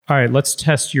All right, let's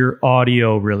test your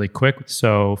audio really quick.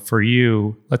 So for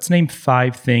you, let's name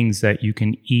 5 things that you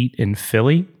can eat in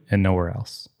Philly and nowhere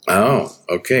else. Oh,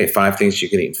 okay. 5 things you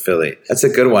can eat in Philly. That's a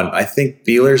good one. I think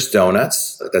Beeler's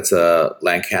Donuts. That's a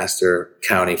Lancaster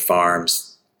County Farms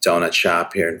donut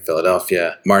shop here in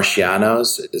Philadelphia.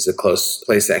 Marciano's is a close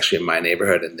place actually in my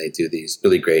neighborhood, and they do these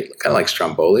really great, kind of like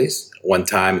strombolis. One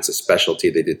time, it's a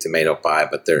specialty. They did tomato pie,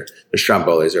 but their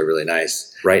strombolis are really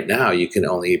nice. Right now, you can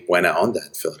only eat Buena Onda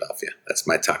in Philadelphia. That's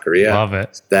my taqueria. Love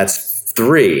it. That's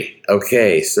 3.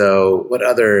 Okay, so what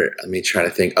other, let me try to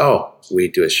think. Oh, we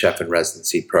do a chef in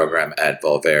residency program at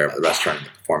Volver, the restaurant in the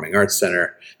Performing Arts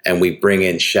Center, and we bring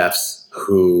in chefs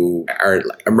who are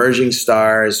emerging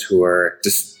stars who are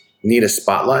just need a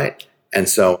spotlight. And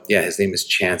so, his name is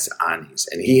Chance Anis,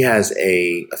 and he has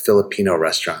a Filipino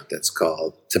restaurant that's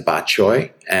called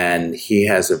Tabachoy, and he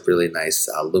has a really nice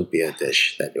lumpia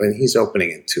dish and he's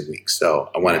opening in 2 weeks. So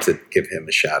I wanted to give him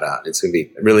a shout out. It's going to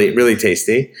be really, really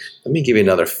tasty. Let me give you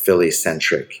another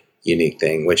Philly-centric unique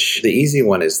thing, which the easy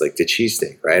one is like the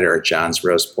cheesesteak, right? Or John's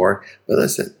roast pork. But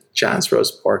listen, John's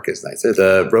roast pork is nice.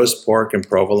 The roast pork and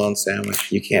provolone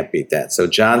sandwich, you can't beat that. So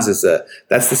John's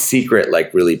that's the secret,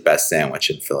 like really best sandwich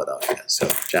in Philadelphia. So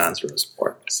John's roast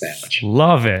pork sandwich.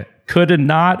 Love it. Could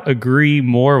not agree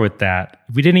more with that.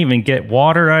 We didn't even get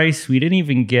water ice. We didn't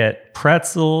even get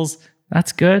pretzels.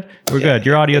 That's good. We're good.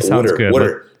 Your audio sounds good.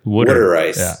 Water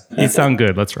ice. Yeah. You sound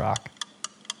good. Let's rock.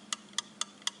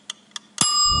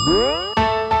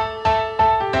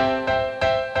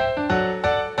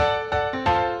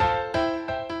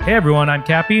 Hey everyone, I'm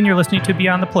Cappy and you're listening to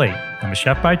Beyond the Plate. I'm a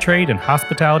chef by trade and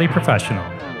hospitality professional.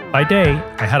 By day,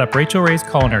 I head up Rachel Ray's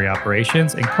culinary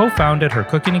operations and co-founded her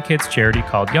cooking and kids charity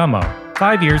called Yummo.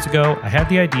 5 years ago, I had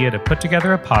the idea to put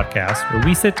together a podcast where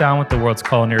we sit down with the world's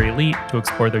culinary elite to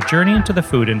explore their journey into the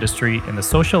food industry and the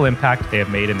social impact they have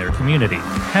made in their community.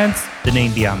 Hence, the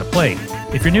name Beyond the Plate.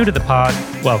 If you're new to the pod,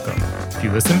 welcome. If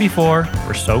you listened before,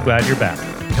 we're so glad you're back.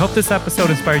 We hope this episode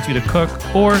inspires you to cook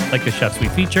or, like the chefs we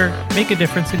feature, make a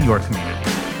difference in your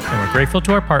community. And we're grateful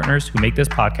to our partners who make this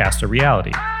podcast a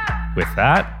reality. With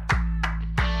that,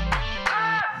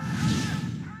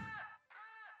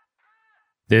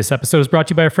 this episode is brought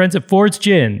to you by our friends at Ford's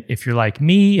Gin. If you're like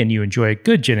me and you enjoy a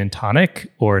good gin and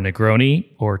tonic or a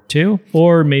Negroni or 2,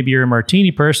 or maybe you're a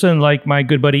martini person like my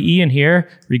good buddy Ian here,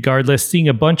 regardless, seeing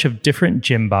a bunch of different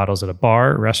gin bottles at a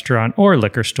bar, restaurant, or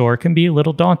liquor store can be a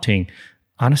little daunting.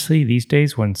 Honestly, these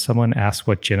days when someone asks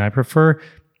what gin I prefer,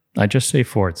 I just say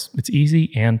Ford's. It's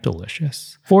easy and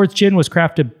delicious. Ford's Gin was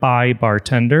crafted by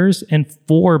bartenders and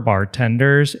for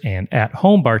bartenders and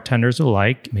at-home bartenders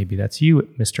alike, maybe that's you,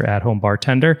 Mr. At-Home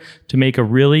Bartender, to make a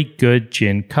really good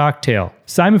gin cocktail.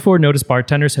 Simon Ford noticed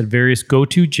bartenders had various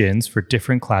go-to gins for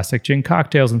different classic gin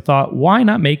cocktails and thought, why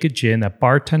not make a gin that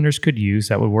bartenders could use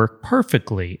that would work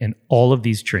perfectly in all of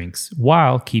these drinks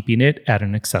while keeping it at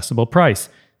an accessible price?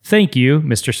 Thank you,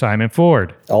 Mr. Simon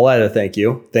Ford. I'll add a thank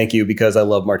you. Thank you because I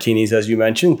love martinis, as you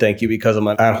mentioned. Thank you because I'm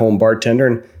an at-home bartender.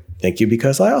 And thank you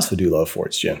because I also do love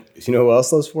Ford's Gin. You know who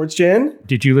else loves Ford's Gin?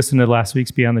 Did you listen to last week's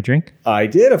Beyond the Drink? I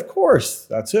did, of course.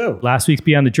 That's who. Last week's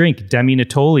Beyond the Drink, Demi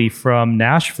Natoli from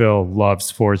Nashville loves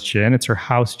Ford's Gin. It's her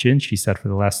house gin, she said, for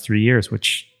the last 3 years,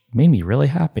 which made me really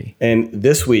happy. And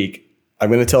this week, I'm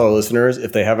going to tell our listeners,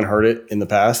 if they haven't heard it in the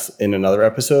past, in another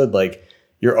episode, like,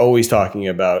 you're always talking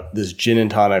about this gin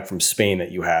and tonic from Spain that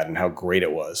you had and how great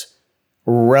it was.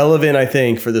 Relevant, I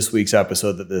think, for this week's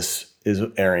episode that this is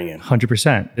airing in.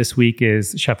 100%. This week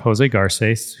is Chef Jose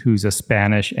Garces, who's a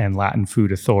Spanish and Latin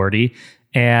food authority.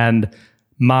 And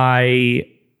my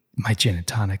gin and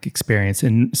tonic experience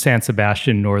in San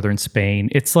Sebastian, northern Spain,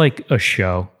 it's like a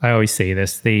show. I always say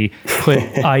this. They put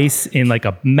ice in like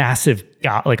a massive,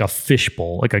 like a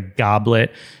fishbowl, like a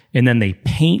goblet. And then they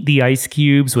paint the ice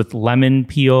cubes with lemon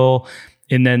peel.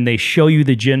 And then they show you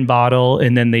the gin bottle.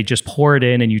 And then they just pour it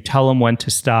in and you tell them when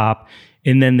to stop.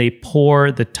 And then they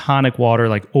pour the tonic water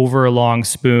like over a long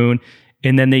spoon.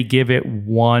 And then they give it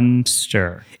one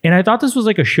stir. And I thought this was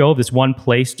like a show of this one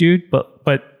place, dude. But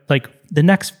like the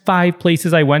next 5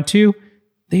 places I went to,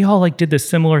 they all like did this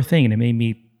similar thing. And it made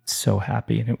me so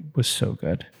happy. And it was so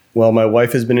good. Well, my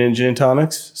wife has been in gin and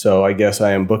tonics, so I guess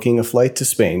I am booking a flight to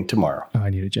Spain tomorrow. Oh, I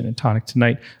need a gin and tonic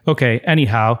tonight. Okay,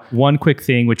 anyhow, one quick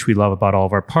thing which we love about all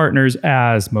of our partners,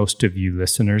 as most of you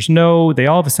listeners know, they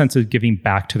all have a sense of giving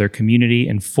back to their community,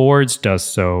 and Ford's does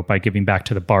so by giving back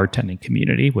to the bartending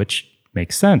community, which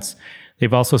makes sense.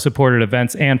 They've also supported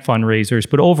events and fundraisers,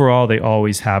 but overall, they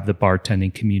always have the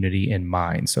bartending community in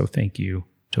mind, so thank you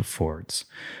to Ford's.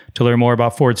 To learn more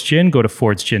about Ford's Gin, go to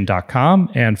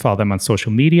fordsgin.com and follow them on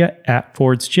social media at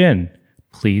Ford's Gin.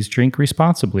 Please drink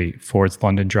responsibly. Ford's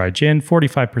London Dry Gin,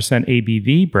 45%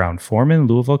 ABV, Brown-Forman,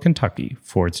 Louisville, Kentucky.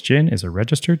 Ford's Gin is a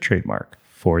registered trademark.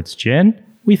 Ford's Gin,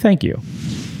 we thank you.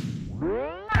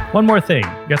 One more thing,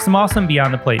 we got some awesome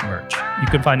Beyond the Plate merch. You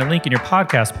can find a link in your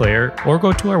podcast player or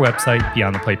go to our website,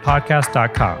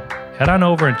 beyondtheplatepodcast.com. Head on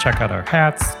over and check out our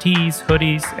hats, tees,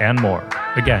 hoodies, and more.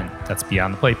 Again, that's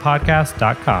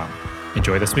beyondtheplatepodcast.com.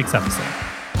 Enjoy this week's episode.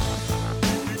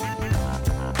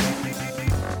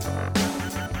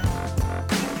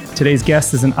 Today's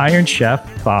guest is an Iron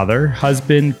Chef, father,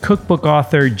 husband, cookbook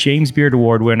author, James Beard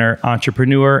Award winner,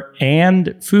 entrepreneur,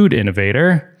 and food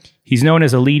innovator. He's known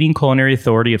as a leading culinary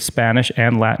authority of Spanish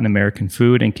and Latin American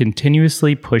food and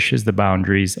continuously pushes the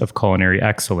boundaries of culinary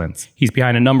excellence. He's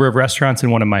behind a number of restaurants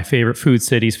in one of my favorite food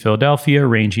cities, Philadelphia,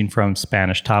 ranging from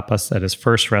Spanish tapas at his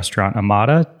first restaurant,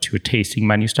 Amada, to a tasting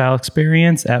menu style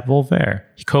experience at Volver.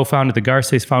 He co-founded the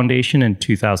Garces Foundation in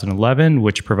 2011,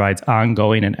 which provides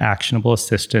ongoing and actionable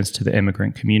assistance to the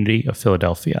immigrant community of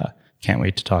Philadelphia. Can't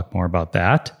wait to talk more about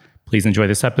that. Please enjoy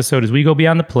this episode as we go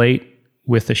beyond the plate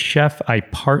with a chef I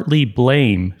partly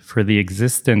blame for the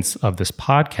existence of this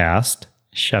podcast,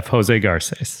 Chef Jose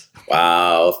Garces.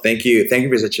 Wow. Thank you. Thank you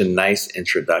for such a nice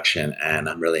introduction. And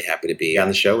I'm really happy to be on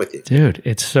the show with you. Dude,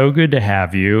 it's so good to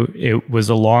have you. It was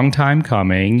a long time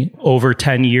coming. Over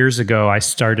 10 years ago, I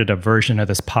started a version of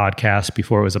this podcast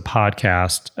before it was a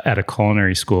podcast at a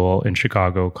culinary school in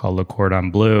Chicago called Le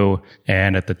Cordon Bleu.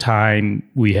 And at the time,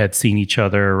 we had seen each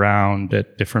other around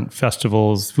at different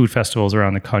festivals, food festivals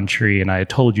around the country. And I had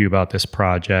told you about this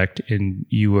project. And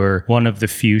you were one of the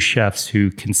few chefs who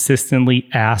consistently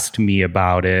asked me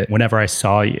about it whenever I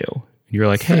saw you. You were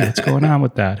like, hey, what's going on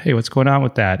with that? Hey, what's going on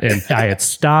with that? And I had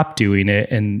stopped doing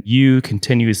it, and you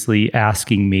continuously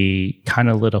asking me kind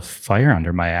of lit a fire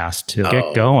under my ass to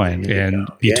get going. And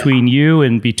between you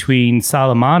and between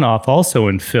Salomanoff, also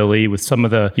in Philly, with some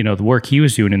of the, the work he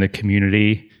was doing in the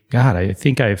community, God, I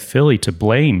think I have Philly to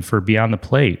blame for Beyond the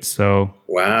Plate. So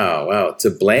Wow. To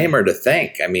blame or to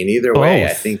thank? I mean, either way,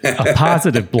 I think a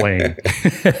positive blame.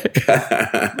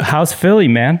 How's Philly,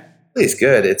 man? It's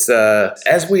good. It's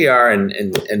as we are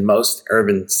in most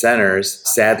urban centers,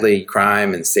 sadly,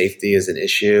 crime and safety is an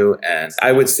issue. And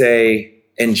I would say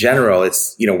in general,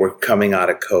 it's, we're coming out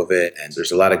of COVID and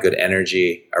there's a lot of good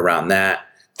energy around that.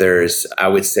 There's, I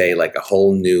would say, like a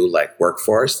whole new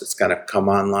workforce that's going to come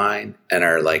online and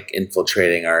are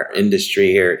infiltrating our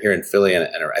industry here in Philly and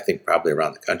I think probably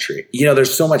around the country.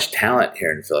 There's so much talent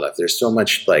here in Philadelphia. There's so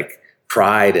much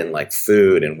pride in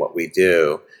food and what we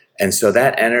do. And so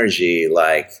that energy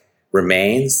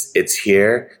remains. It's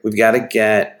here. We've got to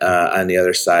get on the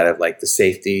other side of the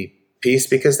safety piece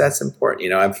because that's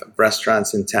important. I have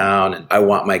restaurants in town and I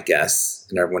want my guests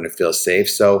and everyone to feel safe.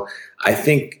 So I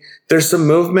think there's some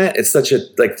movement. It's such a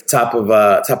top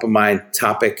of mind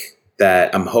topic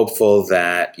that I'm hopeful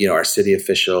that, our city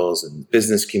officials and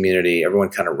business community, everyone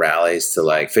kind of rallies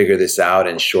to figure this out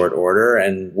in short order.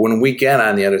 And when we get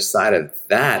on the other side of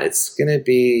that, it's going to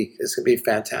be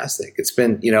fantastic. It's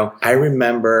been, I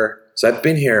remember, so I've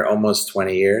been here almost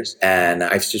 20 years and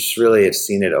I've just really have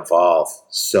seen it evolve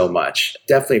so much,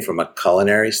 definitely from a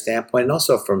culinary standpoint and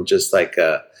also from just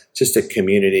a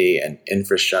community and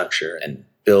infrastructure and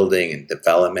building and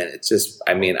development. It's just,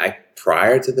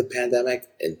 prior to the pandemic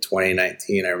in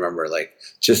 2019, I remember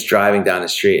just driving down the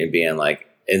street and being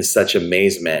in such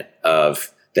amazement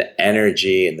of the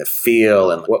energy and the feel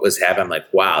and what was happening. I'm like,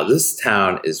 wow, this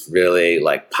town is really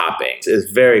popping.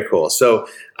 It's very cool. So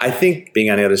I think being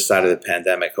on the other side of the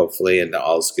pandemic, hopefully, and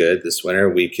all's good this winter,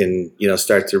 we can,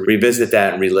 start to revisit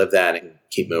that and relive that and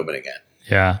keep moving again.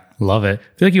 Yeah, love it.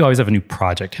 I feel like you always have a new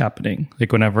project happening.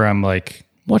 Whenever I'm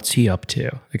what's he up to?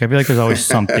 I feel like there's always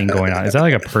something going on. Is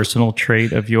that a personal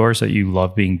trait of yours that you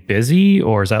love being busy,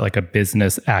 or is that a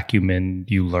business acumen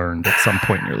you learned at some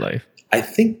point in your life? I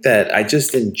think that I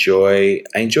just enjoy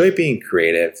being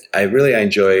creative. I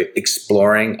enjoy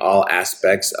exploring all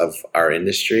aspects of our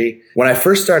industry. When I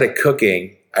first started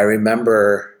cooking, I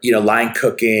remember, line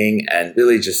cooking and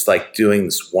really just doing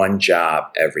this one job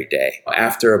every day.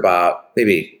 After about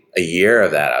maybe a year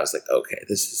of that, I was like, okay,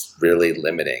 this is really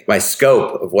limiting my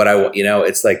scope of what I want.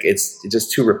 It's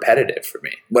just too repetitive for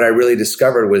me. What I really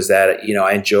discovered was that,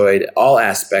 I enjoyed all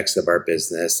aspects of our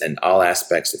business and all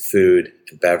aspects of food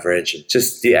and beverage, and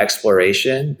just the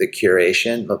exploration, the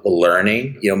curation, the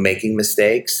learning, making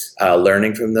mistakes,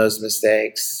 learning from those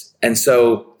mistakes. And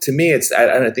so to me, I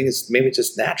think it's maybe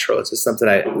just natural. It's just something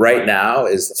right now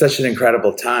is such an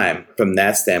incredible time from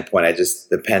that standpoint.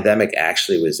 The pandemic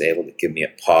actually was able to give me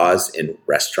a pause in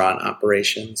restaurant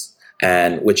operations,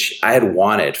 and which I had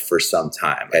wanted for some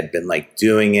time. I'd been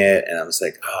doing it and I was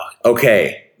like, oh,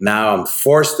 okay, now I'm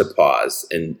forced to pause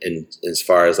in as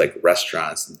far as like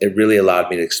restaurants. It really allowed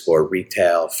me to explore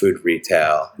retail, food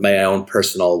retail, my own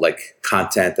personal like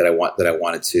content that I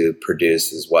wanted to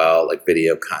produce as well, like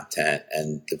video content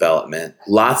and development.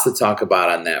 Lots to talk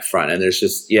about on that front. And there's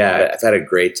just, I've had a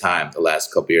great time the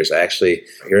last couple of years. I actually,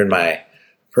 here in my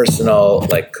personal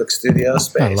like cook studio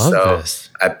space. I love this.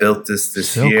 I built this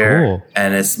so year, cool.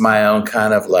 And it's my own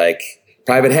kind of like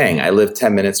private hang. I live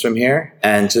 10 minutes from here,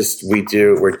 and just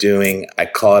I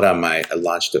call it I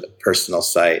launched a personal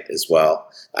site as well.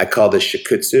 I call this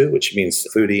Shikutsu, which means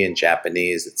foodie in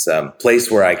Japanese. It's a place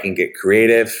where I can get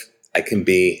creative. I can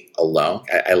be alone.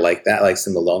 I like that. I like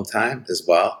some alone time as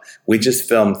well. We just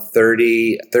filmed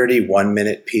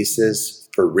 31-minute pieces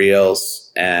for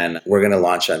Reels, and we're going to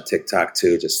launch on TikTok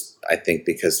too, just I think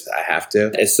because I have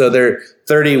to. And so they're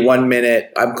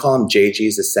 31-minute, I'm calling them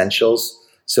JG's Essentials.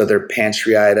 So they're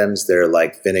pantry items, they're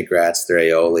like vinaigrettes, they're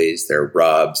aiolis, they're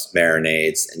rubs,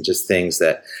 marinades, and just things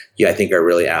that I think are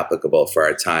really applicable for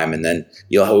our time. And then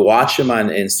you'll watch them on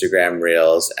Instagram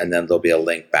Reels, and then there'll be a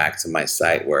link back to my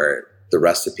site where the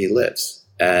recipe lives.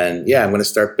 And I'm going to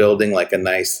start building like a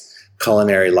nice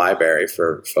culinary library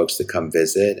for folks to come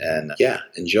visit and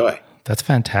enjoy. That's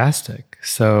fantastic.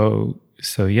 So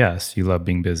yes, you love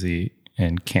being busy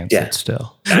and can't sit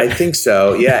still. I think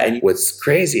so. Yeah. And what's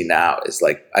crazy now is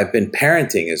like I've been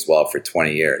parenting as well for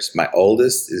 20 years. My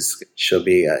oldest she'll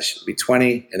be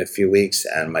 20 in a few weeks,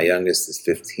 and my youngest is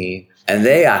 15. And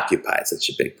they occupy such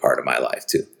a big part of my life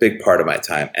too, big part of my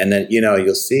time. And then,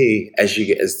 you'll see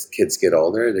as kids get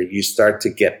older, that you start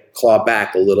to claw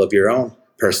back a little of your own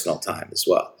personal time as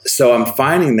well. So I'm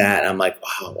finding that, and I'm like,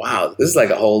 oh, wow, this is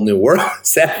like a whole new world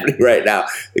that's happening right now.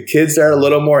 The kids are a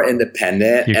little more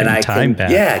independent, and I can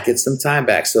get some time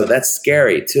back. So that's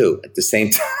scary too at the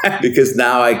same time, because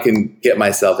now I can get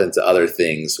myself into other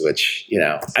things, which,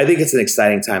 I think it's an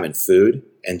exciting time in food.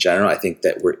 In general, I think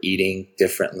that we're eating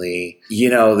differently.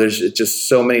 There's just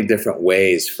so many different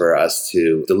ways for us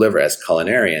to deliver as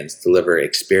culinarians, deliver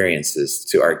experiences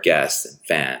to our guests and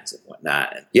fans and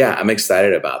whatnot. And I'm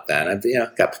excited about that. I've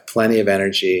got plenty of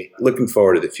energy. Looking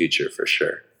forward to the future for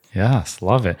sure. Yes,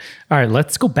 love it. All right,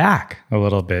 let's go back a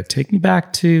little bit. Take me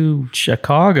back to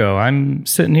Chicago. I'm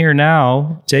sitting here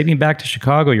now, taking me back to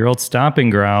Chicago, your old stomping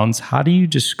grounds. How do you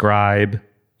describe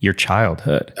your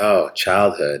childhood? Oh,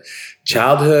 childhood.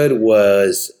 Childhood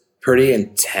was pretty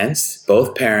intense.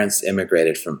 Both parents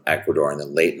immigrated from Ecuador in the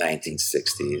late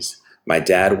 1960s. My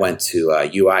dad went to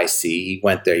UIC. He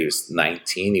went there. He was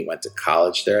 19. He went to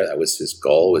college there. That was his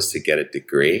goal, was to get a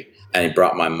degree. And he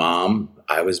brought my mom.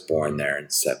 I was born there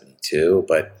in 72.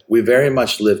 But we very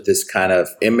much lived this kind of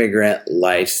immigrant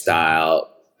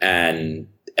lifestyle. And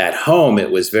at home,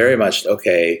 it was very much,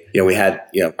 okay, we had,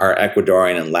 our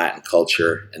Ecuadorian and Latin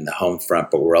culture in the home front,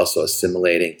 but we're also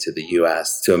assimilating to the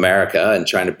U.S., to America, and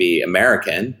trying to be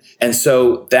American. And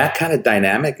so that kind of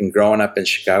dynamic, and growing up in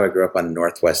Chicago, I grew up on the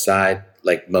Northwest Side,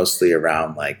 like mostly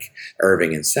around like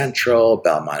Irving and Central,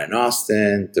 Belmont and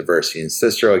Austin, Diversey and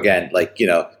Cicero. Again, like,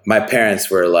 my parents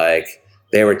were like,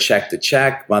 they were check to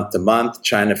check, month to month,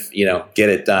 trying to, get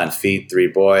it done, feed 3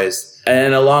 boys.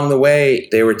 And along the way,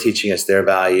 they were teaching us their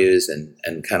values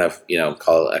and kind of,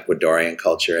 call it Ecuadorian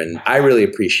culture. And I really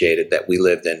appreciated that we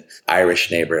lived in Irish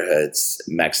neighborhoods,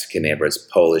 Mexican neighborhoods,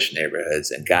 Polish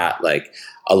neighborhoods, and got like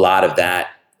a lot of that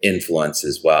influence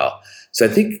as well. So I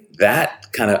think that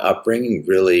kind of upbringing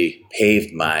really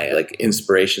paved my like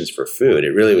inspirations for food.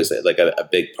 It really was like a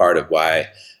big part of why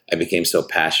I became so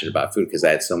passionate about food, because I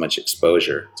had so much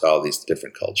exposure to all these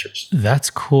different cultures. That's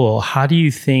cool. How do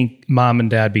you think mom and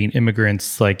dad being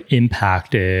immigrants like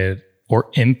impacted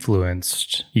or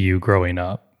influenced you growing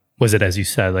up? Was it, as you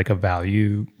said, like a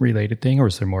value related thing, or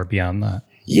is there more beyond that?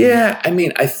 Yeah. I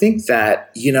mean, I think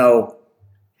that,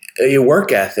 your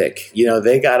work ethic,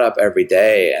 they got up every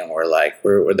day and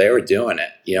they were doing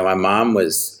it. My mom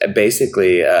was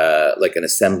basically like an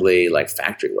assembly, like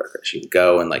factory worker. She would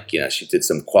go and she did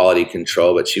some quality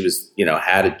control, but she was,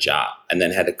 had a job and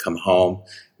then had to come home,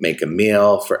 make a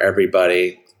meal for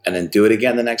everybody, and then do it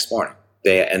again the next morning.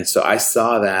 And so I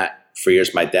saw that for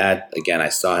years. My dad, again, I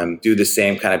saw him do the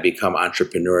same, kind of become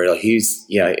entrepreneurial. He's,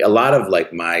 a lot of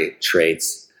like my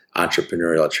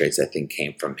entrepreneurial traits, I think,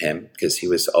 came from him, because he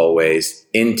was always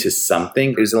into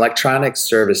something. He was an electronic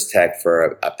service tech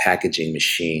for a packaging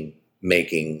machine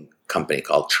making company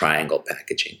called Triangle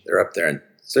Packaging. They're up there in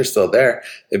So they're still there.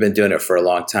 They've been doing it for a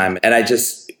long time. And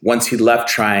once he left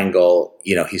Triangle,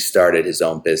 he started his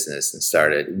own business and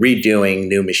started redoing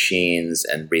new machines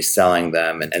and reselling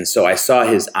them. And so I saw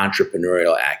his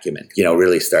entrepreneurial acumen,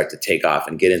 really start to take off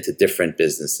and get into different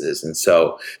businesses. And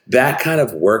so that kind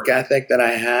of work ethic that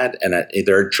I had and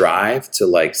their drive to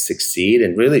like succeed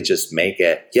and really just make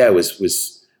it,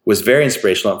 was very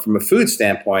inspirational. And from a food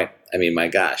standpoint, I mean, my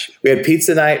gosh, we had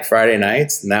pizza night Friday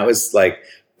nights, and that was like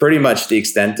pretty much the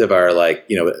extent of our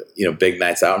big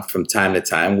nights out. From time to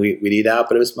time, we'd eat out,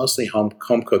 but it was mostly home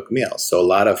cooked meals. So a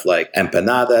lot of like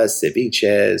empanadas,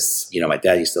 ceviches. My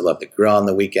dad used to love to grill on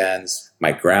the weekends.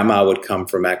 My grandma would come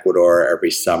from Ecuador every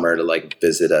summer to like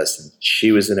visit us, and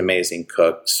she was an amazing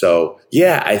cook. So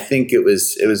yeah, I think it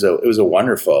was a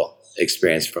wonderful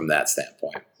experience from that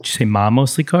standpoint. Did you say mom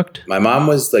mostly cooked? My mom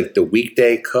was like the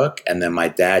weekday cook, and then my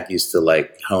dad used to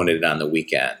like hone it on the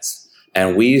weekends.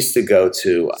 And we used to go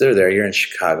to, they're there, you're in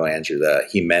Chicago, Andrew, the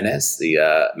Jimenez,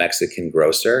 the Mexican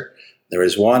grocer. There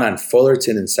was one on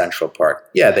Fullerton in Central Park.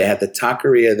 Yeah, they had the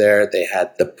taqueria there. They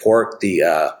had the pork,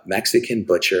 the Mexican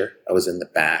butcher. I was in the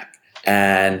back.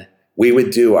 And we would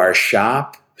do our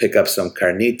shop, pick up some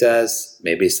carnitas,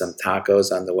 maybe some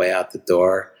tacos on the way out the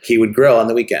door. He would grill on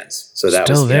the weekends. So that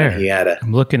Still was there. He had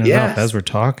I'm looking it up as we're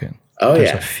talking. Oh,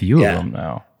 There's a few of them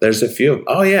now. There's a few.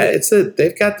 Oh yeah,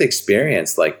 they've got the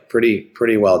experience like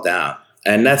pretty well down.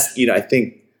 And that's, I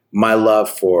think my love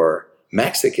for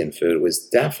Mexican food was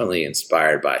definitely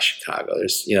inspired by Chicago.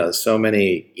 There's, so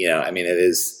many, it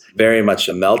is very much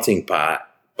a melting pot,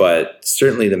 but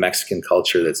certainly the Mexican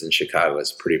culture that's in Chicago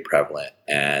is pretty prevalent,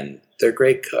 and they're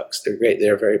great cooks. They're great.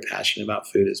 They're very passionate about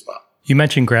food as well. You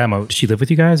mentioned grandma. Did she live with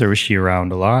you guys, or was she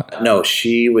around a lot? No,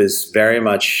 she was very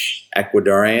much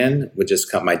Ecuadorian. Would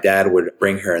just come. My dad would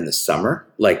bring her in the summer.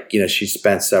 Like, she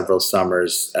spent several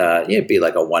summers. It'd be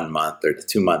like a 1 month or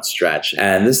 2 month stretch.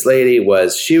 And this lady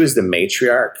she was the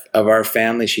matriarch of our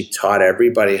family. She taught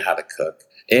everybody how to cook.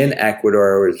 In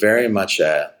Ecuador, it was very much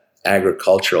a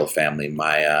agricultural family.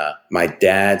 My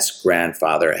dad's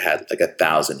grandfather had like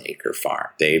 1,000-acre farm.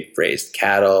 They raised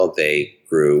cattle. They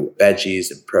grew veggies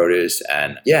and produce,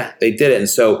 and they did it. And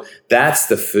so that's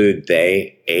the food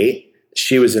they ate.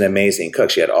 She was an amazing cook.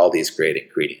 She had all these great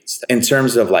ingredients. In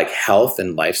terms of like health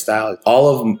and lifestyle, all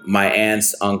of my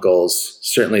aunts, uncles,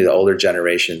 certainly the older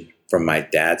generation from my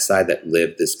dad's side that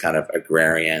lived this kind of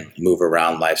agrarian, move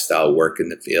around lifestyle, work in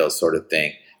the field sort of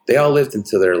thing, they all lived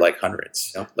until their like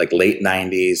hundreds, like late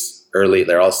 90s,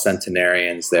 they're all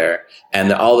centenarians there.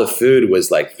 And all the food was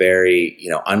like very,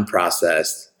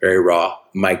 unprocessed, very raw.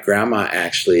 My grandma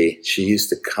actually, she used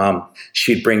to come,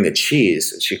 she'd bring the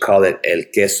cheese. She called it el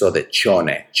queso de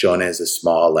Chone. Chone is a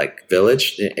small like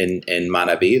village in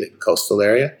Manabí, the coastal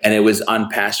area. And it was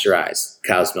unpasteurized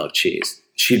cow's milk cheese.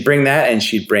 She'd bring that, and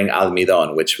she'd bring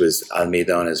almidon, which was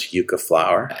almidon is yucca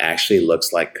flour. It actually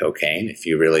looks like cocaine. If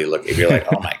you're like,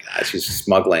 oh my God, she's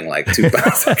smuggling like 2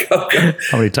 pounds of cocaine.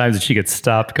 How many times did she get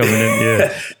stopped coming in?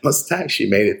 Yeah. Most of the time she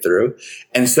made it through.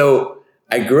 And so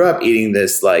I grew up eating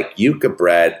this like yucca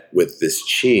bread with this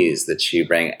cheese that she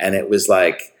bring. And it was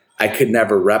like, I could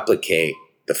never replicate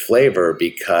the flavor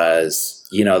because,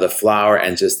 the flour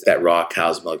and just that raw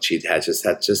cow's milk cheese had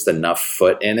just enough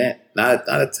foot in it. Not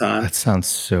a ton. That sounds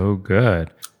so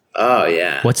good. Oh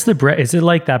yeah. What's the bread? Is it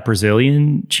like that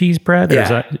Brazilian cheese bread? Or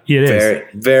Yeah. It is.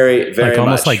 Very like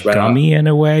almost much like right gummy in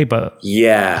a way, but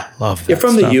yeah. I love that. You're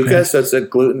from the stuff, yucca, man. so it's a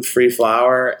gluten-free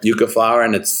flour, yucca flour,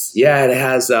 and it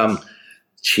has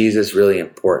cheese is really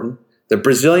important. The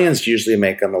Brazilians usually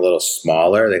make them a little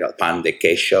smaller. They got pan de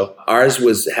queijo. Ours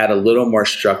had a little more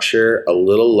structure, a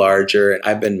little larger, and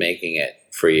I've been making it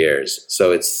for years.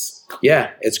 So it's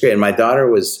great. And my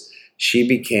daughter she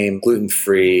became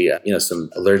gluten-free, some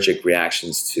allergic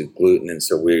reactions to gluten. And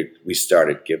so we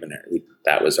started giving her,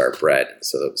 that was our bread.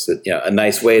 So it was a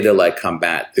nice way to like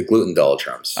combat the gluten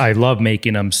doldrums. I love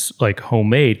making them like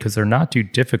homemade because they're not too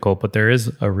difficult, but there is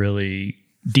a really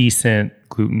decent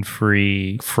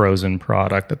gluten-free frozen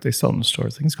product that they sell in the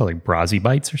stores. I think it's called like Brazi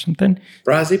Bites or something.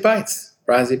 Brazi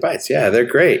Bites. Yeah, they're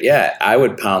great. Yeah, I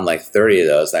would pound like 30 of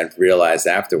those. I'd realize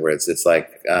afterwards, it's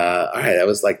like, all right, that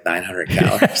was like 900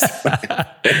 calories.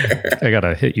 I got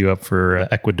to hit you up for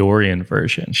Ecuadorian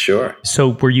version. Sure. So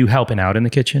were you helping out in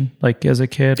the kitchen like as a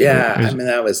kid? Yeah,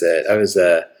 that was it. I was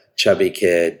a chubby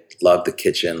kid, loved the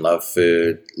kitchen, loved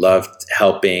food, loved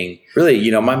helping. Really,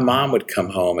 my mom would come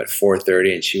home at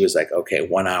 4:30 and she was like, okay,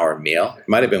 1 hour meal. It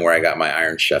might have been where I got my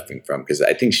Iron Chefing from, because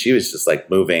I think she was just like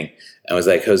moving and was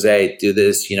like, Jose, do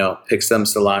this, pick some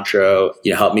cilantro,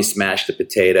 help me smash the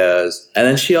potatoes. And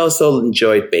then she also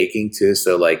enjoyed baking too.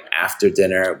 So like after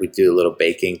dinner, we do a little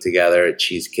baking together, a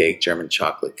cheesecake, German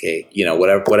chocolate cake,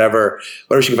 whatever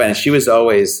she could find. And she was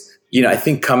always, I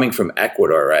think coming from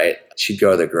Ecuador, right? She'd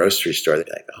go to the grocery store. They'd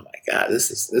be like, oh my God,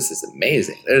 this is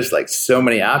amazing. There's like so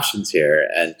many options here.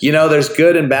 And, there's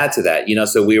good and bad to that,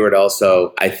 so we would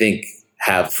also, I think,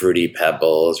 have Fruity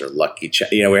Pebbles or Lucky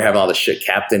Charms. We were having all the shit,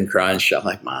 Captain Crunch. I'm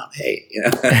like, Mom, hey,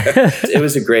 It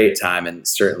was a great time and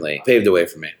certainly paved the way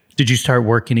for me. Did you start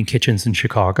working in kitchens in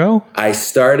Chicago? I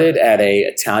started at a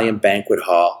Italian banquet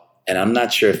hall. And I'm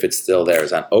not sure if it's still there. It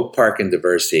was on Oak Park and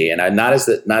Diversey, and I not as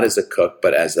a cook,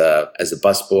 but as a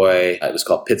busboy. It was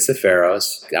called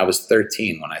Pizzaferros. I was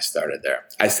 13 when I started there.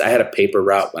 I had a paper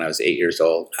route when I was 8 years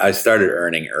old. I started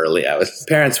earning early.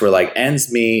 Parents were like,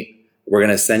 ends meet. We're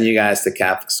going to send you guys to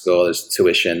Catholic school. There's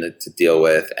tuition to deal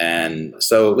with, and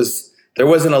so there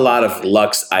wasn't a lot of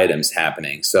luxe items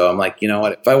happening. So I'm like, you know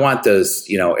what? If I want those,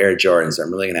 Air Jordans,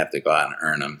 I'm really going to have to go out and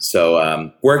earn them.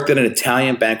 So worked at an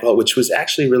Italian banquet hall, which was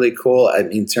actually really cool. I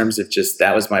mean, in terms of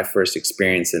that was my first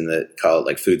experience in call it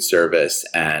like food service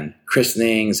and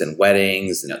christenings and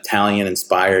weddings and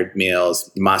Italian-inspired meals,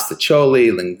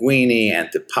 mastacholi, linguine,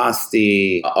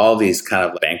 antipasti, all these kind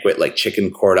of banquet, like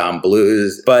chicken cordon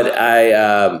bleus. But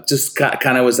I just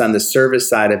kind of was on the service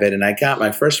side of it. And I got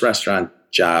my first restaurant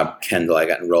job, Kendall. I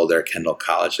got enrolled there at Kendall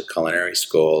College, the culinary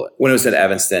school. When it was at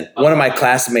Evanston, one of my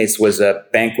classmates was a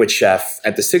banquet chef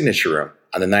at the Signature Room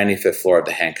on the 95th floor of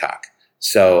the Hancock.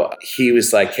 So he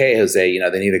was like, hey, Jose,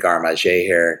 they need a garde manger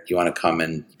here. Do you want to come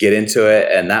and get into it?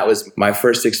 And that was my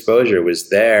first exposure was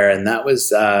there. And that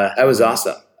was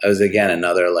awesome. It was, again,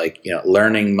 another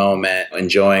learning moment,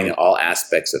 enjoying all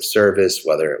aspects of service,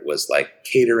 whether it was like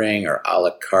catering or a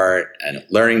la carte, and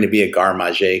learning to be a garde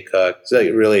manger cook. It's a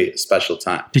really special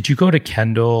time. Did you go to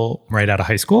Kendall right out of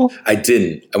high school? I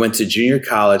didn't. I went to junior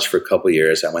college for a couple of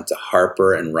years. I went to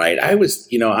Harper and Wright. I was,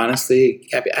 honestly,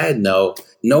 Cappy, I had no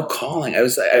calling. I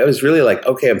was really like,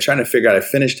 okay, I'm trying to figure out. I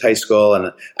finished high school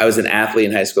and I was an athlete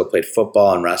in high school, played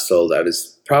football and wrestled. I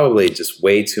was probably just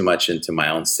way too much into my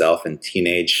own self in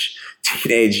teenage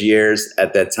years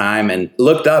at that time, and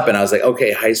looked up and I was like,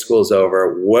 okay, high school's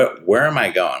over. Where am I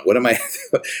going? What am I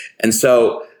doing? And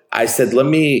so I said, let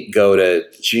me go to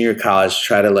junior college,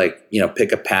 try to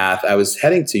pick a path. I was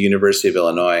heading to University of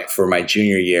Illinois for my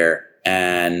junior year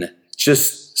and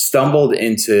just stumbled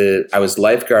into, I was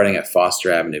lifeguarding at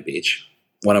Foster Avenue Beach.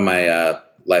 One of my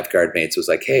lifeguard mates was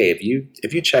like, hey,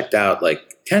 if you checked out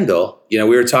Kendall, we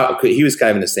were talking, he was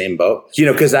kind of in the same boat,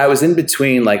 because I was in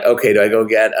between okay, do I go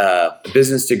get a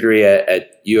business degree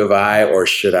at U of I, or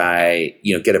should I,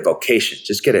 get a vocation,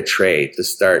 just get a trade to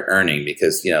start earning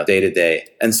because, day to day.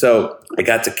 And so I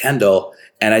got to Kendall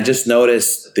and I just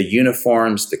noticed the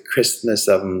uniforms, the crispness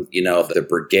of them, the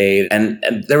brigade. And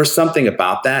there was something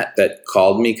about that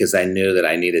called me because I knew that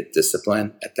I needed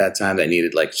discipline at that time. I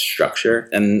needed structure.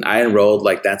 And I enrolled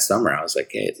that summer. I was like,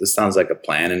 hey, this sounds like a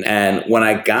plan. And when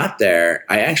I got there,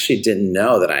 I actually didn't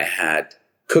know that I had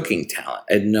cooking talent.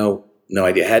 I had no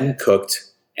idea. I hadn't cooked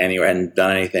anywhere, hadn't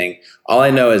done anything. All I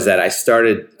know is that I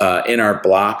started in our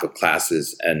block of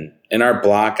classes, and in our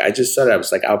block, I was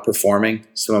outperforming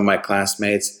some of my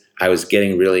classmates. I was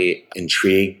getting really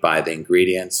intrigued by the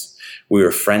ingredients. We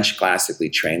were French classically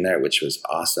trained there, which was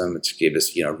awesome. It gave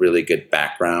us, really good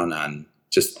background on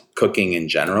just cooking in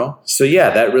general. So yeah,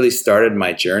 that really started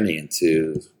my journey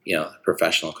into, the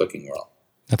professional cooking world.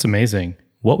 That's amazing.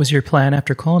 What was your plan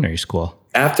after culinary school?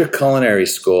 After culinary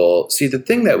school, see, the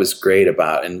thing that was great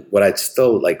about, and what I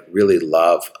still really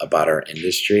love about our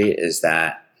industry is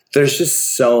that there's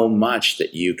just so much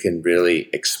that you can really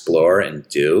explore and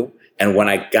do. And when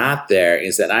I got there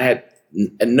is that I had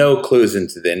no clues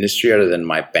into the industry other than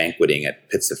my banqueting at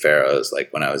Pizzaferros,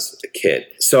 when I was a kid.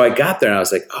 So I got there and I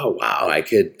was like, oh, wow, I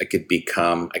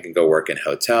can go work in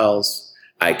hotels.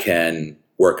 I can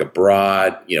work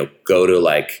abroad, go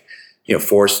to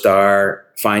 4-star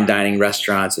fine dining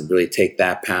restaurants and really take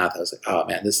that path. I was like, oh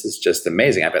man, this is just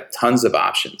amazing. I've got tons of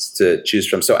options to choose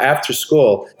from. So after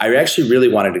school, I actually really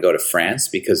wanted to go to France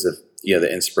because of,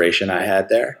 the inspiration I had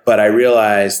there. But I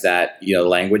realized that,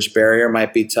 language barrier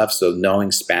might be tough. So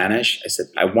knowing Spanish, I said,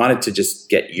 I wanted to just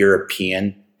get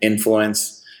European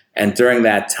influence. And during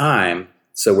that time,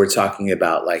 so we're talking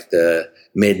about the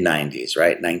mid 90s,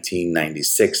 right?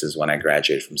 1996 is when I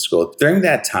graduated from school. During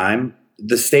that time,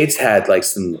 the States had like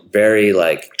some very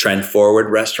like trend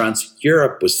forward restaurants.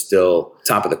 Europe was still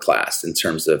top of the class in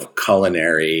terms of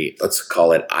culinary, let's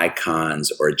call it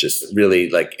icons, or just really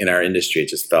like in our industry, it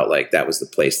just felt like that was the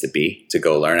place to be, to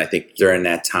go learn. I think during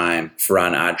that time,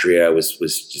 Ferran Adria was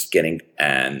just getting,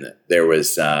 and there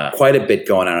was quite a bit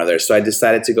going on over there. So I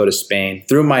decided to go to Spain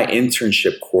through my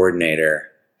internship coordinator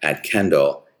at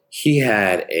Kendall. He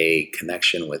had a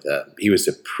connection with he was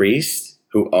a priest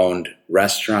who owned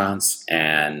restaurants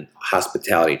and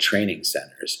hospitality training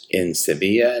centers in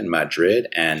Sevilla and Madrid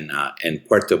and in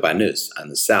Puerto Banús on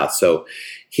the south. So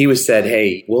he was said,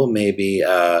 hey, we'll maybe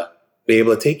be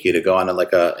able to take you to go on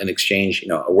an exchange,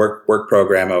 a work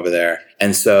program over there.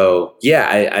 And so,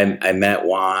 yeah, I met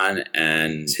Juan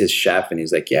and his chef, and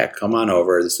he's like, yeah, come on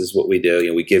over. This is what we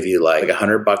do. We give you like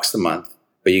 $100 a month,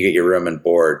 but you get your room and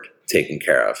board taken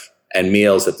care of and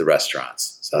meals at the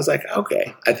restaurants. So I was like,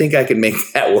 okay, I think I can make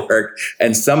that work.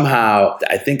 And somehow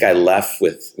I think I left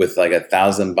with like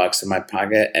 $1,000 in my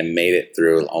pocket and made it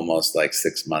through almost like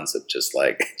 6 months of just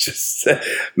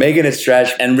making it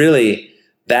stretch. And really,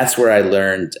 that's where I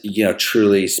learned,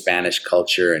 truly Spanish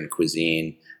culture and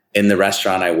cuisine. In the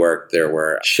restaurant I worked, there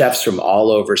were chefs from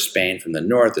all over Spain, from the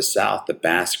north, the south, the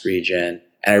Basque region.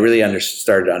 And I really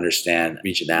started to understand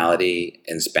regionality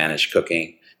in Spanish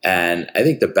cooking. And I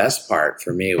think the best part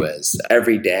for me was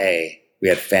every day we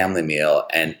had family meal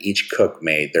and each cook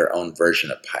made their own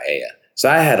version of paella. So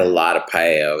I had a lot of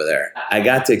paella over there. I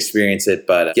got to experience it,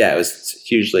 but yeah, it was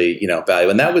hugely,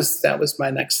 valuable. And that was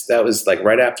like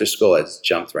right after school, I just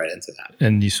jumped right into that.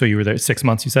 And so you were there 6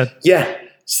 months, you said? Yeah,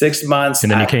 6 months.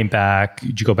 And then you came back.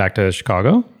 Did you go back to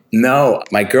Chicago? No,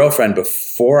 my girlfriend,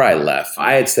 before I left,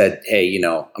 I had said, hey,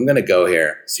 I'm going to go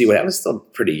here, see what, I was still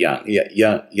pretty young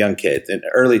kid in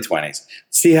early 20s,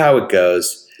 see how it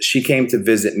goes. She came to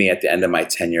visit me at the end of my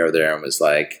tenure there and was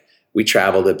like, we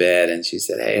traveled a bit. And she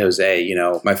said, hey,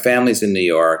 Jose, my family's in New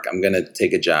York. I'm going to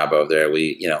take a job over there. Will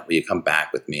you come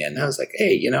back with me? And I was like,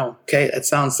 hey, okay, that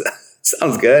sounds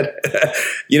good.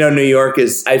 New York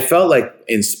I felt like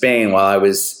in Spain while I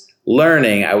was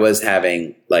learning, I was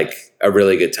having like a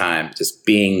really good time just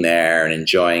being there and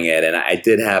enjoying it. And I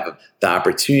did have the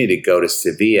opportunity to go to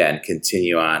Sevilla and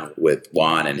continue on with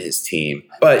Juan and his team.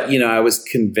 But, I was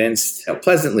convinced,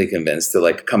 pleasantly convinced to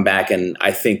like come back. And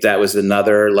I think that was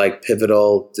another like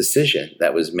pivotal decision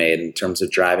that was made in terms of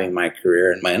driving my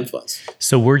career and my influence.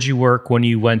 So where'd you work when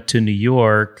you went to New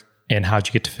York, and how'd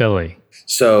you get to Philly?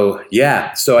 So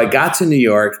I got to New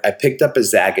York, I picked up a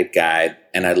Zagat guide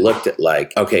and I looked at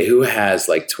like, okay, who has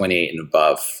like 28 and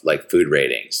above like food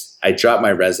ratings? I dropped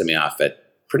my resume off at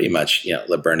pretty much,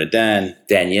 Le Bernardin,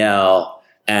 Danielle,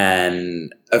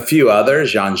 and a few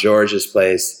others, Jean-Georges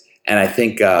place. And I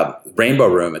think Rainbow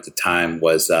Room at the time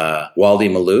was Waldy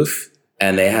Malouf,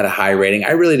 and they had a high rating.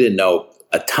 I really didn't know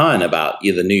a ton about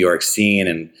the New York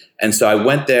scene. And so I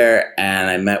went there and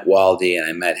I met Waldy and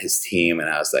I met his team and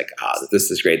I was like, this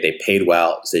is great. They paid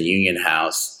well. It was a union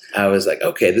house. I was like,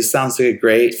 okay, this sounds like a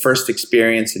great first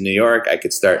experience in New York. I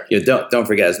could start, don't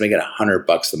forget, I was making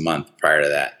 $100 a month prior to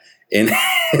that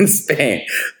in Spain.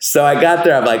 So I got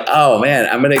there. I'm like, oh man,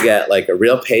 I'm going to get like a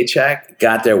real paycheck.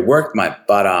 Got there, worked my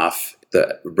butt off.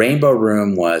 The Rainbow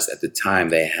Room was, at the time,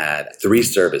 they had 3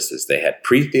 services. They had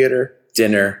pre-theater,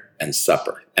 dinner, and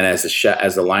supper. And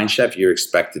as a line chef, you're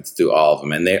expected to do all of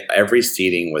them. And every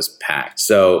seating was packed.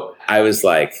 So I was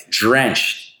like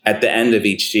drenched at the end of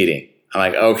each seating.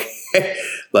 I'm like, okay,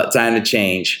 time to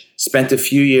change. Spent a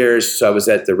few years. So I was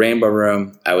at the Rainbow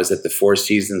Room. I was at the Four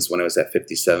Seasons when I was at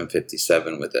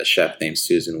 5757 with a chef named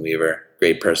Susan Weaver.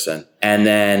 Great person. And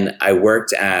then I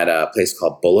worked at a place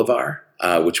called Boulevard,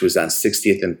 which was on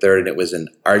 60th and 3rd. And it was an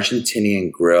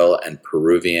Argentinian grill and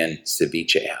Peruvian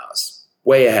ceviche house.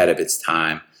 Way ahead of its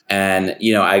time. And,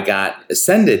 I got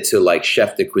ascended to like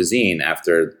chef de cuisine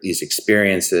after these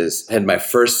experiences. I had my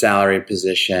first salary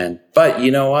position, but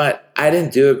you know what? I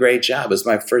didn't do a great job. It was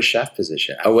my first chef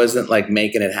position. I wasn't like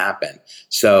making it happen.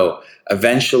 So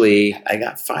eventually I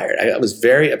got fired. I was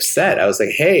very upset. I was like,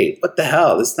 hey, what the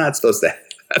hell? This is not supposed to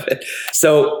happen.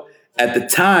 So at the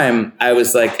time I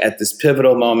was like at this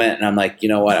pivotal moment and I'm like, you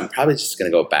know what? I'm probably just going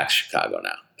to go back to Chicago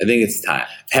now. I think it's time.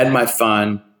 I've had my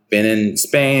fun. Been in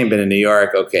Spain, been in New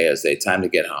York. Okay, Jose, time to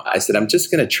get home. I said, I'm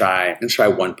just going to try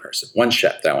one person, one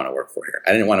chef that I want to work for here.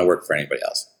 I didn't want to work for anybody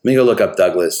else. Let me go look up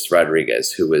Douglas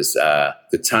Rodriguez, who was,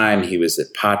 the time he was at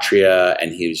Patria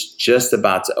and he was just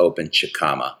about to open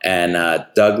Chicama. And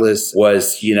Douglas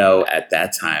was, at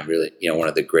that time, really, one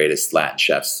of the greatest Latin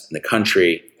chefs in the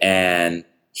country. And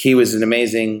he was an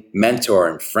amazing mentor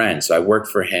and friend. So I worked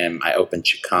for him. I opened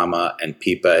Chicama and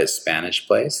Pipa, his Spanish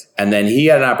place. And then he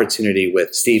had an opportunity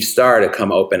with Steve Starr to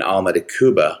come open Alma de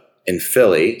Cuba in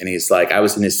Philly. And he's like, I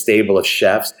was in his stable of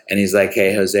chefs. And he's like,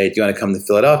 hey, Jose, do you want to come to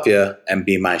Philadelphia and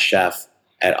be my chef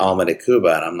at Alma de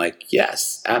Cuba? And I'm like,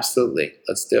 yes, absolutely.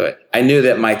 Let's do it. I knew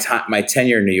that my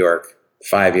tenure in New York,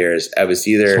 5 years, I was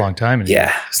either... It's a long time.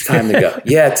 Yeah, it's time to go.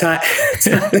 time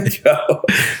to go.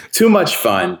 Too much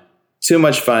fun,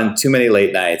 too many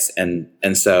late nights. And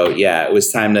so, yeah, it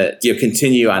was time to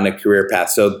continue on the career path.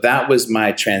 So that was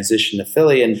my transition to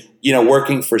Philly. And,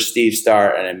 working for Steve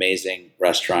Starr, an amazing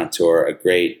restaurateur, a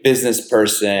great business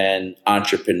person,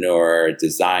 entrepreneur,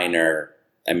 designer.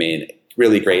 I mean,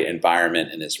 really great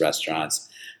environment in his restaurants.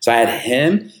 So I had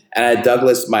him and I had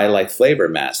Douglas, my flavor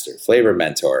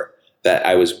mentor, that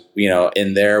I was,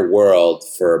 in their world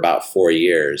for about 4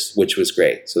 years, which was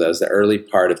great. So that was the early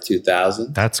part of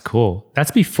 2000. That's cool. That's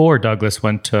before Douglas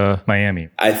went to Miami.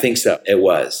 I think so. It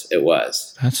was.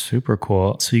 That's super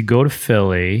cool. So you go to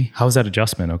Philly. How was that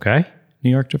adjustment? Okay. New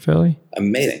York to Philly?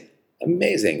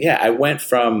 Amazing. Yeah. I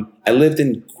lived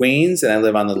in Queens and I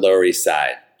live on the Lower East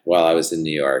Side while I was in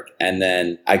New York. And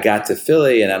then I got to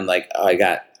Philly and I'm like, oh, I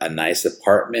got a nice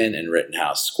apartment in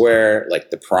Rittenhouse Square,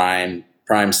 like the prime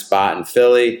spot in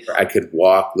Philly. I could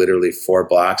walk literally 4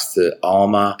 blocks to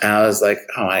Alma. And I was like,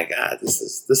 oh my God, this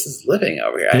is living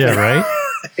over here. Yeah, right?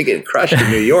 I get crushed in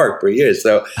New York for years.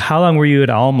 So how long were you at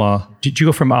Alma? Did you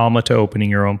go from Alma to opening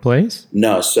your own place?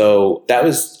 No. So that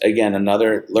was, again,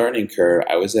 another learning curve.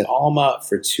 I was at Alma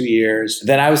for 2 years.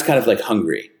 Then I was kind of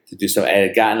hungry to do something. I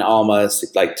had gotten Alma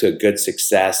to a good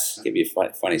success. I'll give you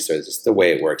a funny story, just the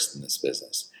way it works in this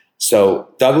business.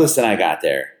 So Douglas and I got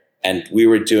there. And we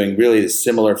were doing really the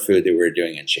similar food that we were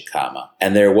doing in Chicama.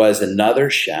 And there was another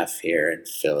chef here in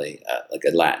Philly, like a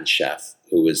Latin chef,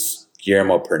 who was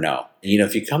Guillermo Pernot. And,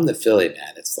 if you come to Philly,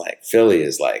 man, it's Philly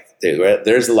is dude,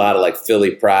 there's a lot of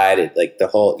Philly pride, the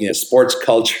whole, sports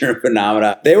culture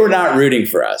phenomena. They were not rooting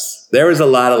for us. There was a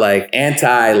lot of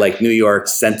anti New York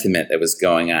sentiment that was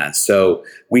going on. So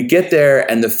we get there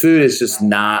and the food is just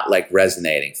not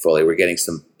resonating fully. We're getting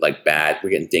some we're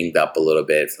getting dinged up a little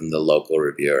bit from the local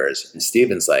reviewers. And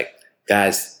Steven's like,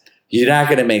 guys, you're not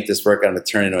going to make this work. I'm going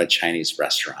to turn into a Chinese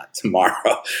restaurant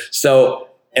tomorrow. So,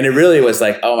 and it really was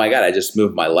oh my God, I just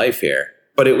moved my life here.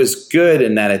 But it was good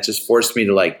in that it just forced me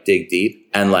to dig deep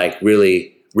and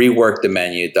really rework the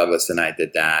menu. Douglas and I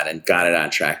did that and got it on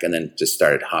track and then just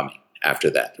started humming after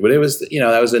that. But it was,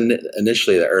 that was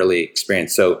initially the early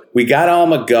experience. So we got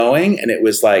Alma going and it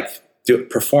was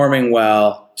performing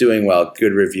well, doing well,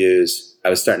 good reviews. I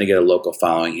was starting to get a local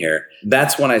following here.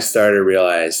 That's when I started to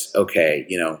realize, okay,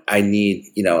 I need,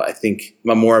 I think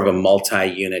I'm more of a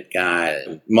multi-unit guy,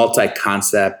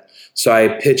 multi-concept. So I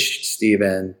pitched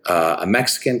Steven a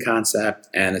Mexican concept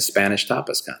and a Spanish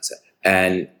tapas concept.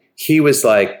 And he was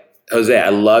like, Jose, I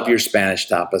love your Spanish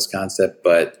tapas concept,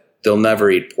 but they'll never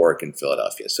eat pork in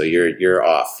Philadelphia. So you're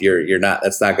off. You're not,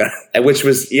 that's not going to, which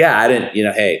was,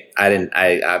 I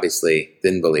obviously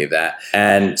didn't believe that.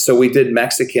 And so we did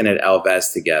Mexican at El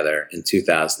Vez together in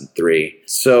 2003.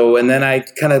 So, and then I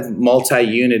kind of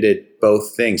multi-united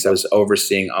both things. I was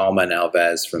overseeing Alma and El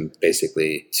Vez from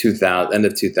basically end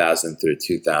of 2000 through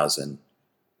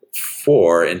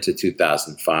 2004 into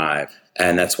 2005.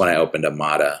 And that's when I opened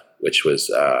Amada, which was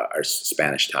our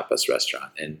Spanish tapas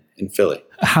restaurant in Philly.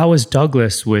 How was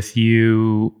Douglas with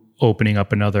you opening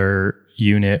up another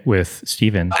unit with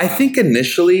Steven? I think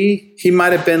initially he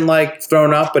might have been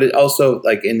thrown up, but it also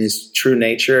in his true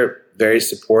nature, very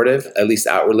supportive, at least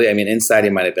outwardly. I mean, inside he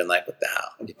might have been what the hell?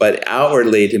 But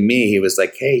outwardly to me, he was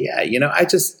hey, yeah, I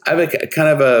have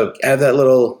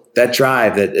that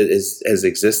drive that has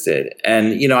existed.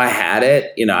 And, I had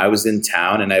it, I was in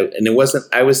town and it wasn't,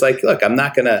 I was look, I'm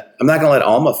not gonna let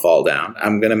Alma fall down.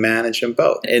 I'm going to manage them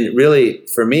both. And really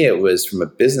for me, it was from a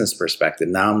business perspective.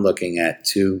 Now I'm looking at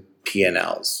 2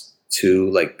 P&Ls,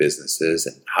 2 businesses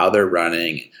and how they're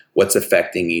running, what's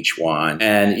affecting each one.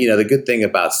 And, the good thing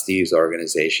about Steve's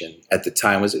organization at the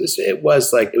time was it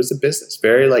was a business.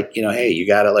 Very hey, you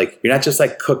got to you're not just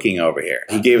cooking over here.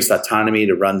 He gave us autonomy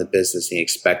to run the business and he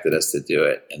expected us to do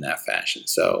it in that fashion.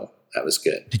 So that was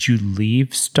good. Did you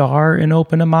leave Star and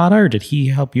open Amada or did he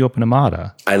help you open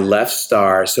Amada? I left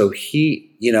Star. So he,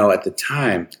 at the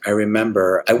time, I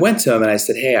remember I went to him and I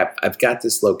said, hey, I've got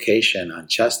this location on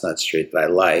Chestnut Street that I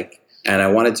like. And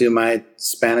I want to do my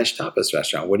Spanish tapas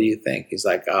restaurant. What do you think? He's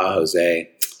like, oh, Jose, I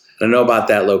don't know about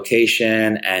that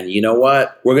location. And you know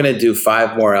what? We're going to do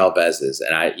 5 more El Vezes.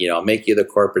 And I'll make you the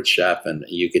corporate chef and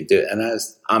you can do it. And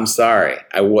I'm sorry.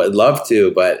 I would love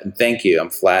to, but thank you. I'm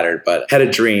flattered, but had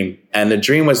a dream. And the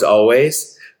dream was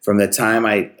always from the time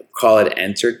I call it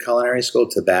entered culinary school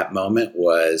to that moment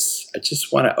was I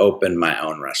just want to open my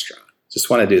own restaurant. Just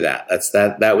want to do that.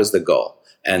 That was the goal.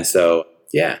 And so,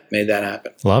 yeah, made that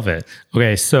happen. Love it.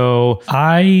 Okay, so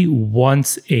I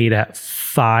once ate at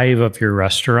 5 of your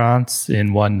restaurants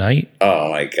in one night. Oh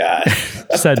my God.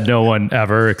 Said no one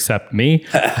ever except me.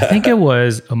 I think it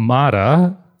was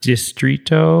Amada,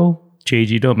 Distrito,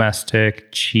 JG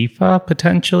Domestic, Chifa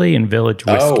potentially, and Village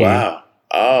Whiskey. Oh, wow.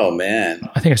 Oh, man.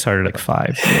 I think I started like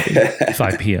 5, maybe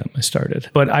 5 p.m. I started.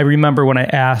 But I remember when I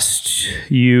asked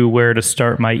you where to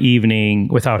start my evening,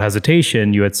 without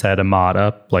hesitation, you had said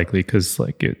Amada, likely because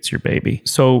like it's your baby.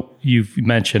 So you've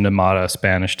mentioned Amada,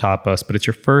 Spanish tapas, but it's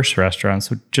your first restaurant.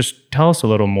 So just tell us a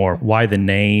little more. Why the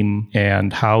name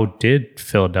and how did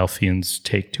Philadelphians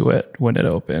take to it when it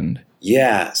opened?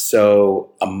 Yeah.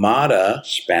 So Amada,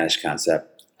 Spanish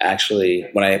concept, actually,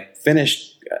 when I finished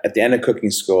at the end of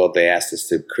cooking school, they asked us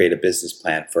to create a business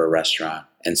plan for a restaurant.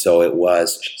 And so it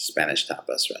was Spanish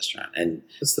tapas restaurant. And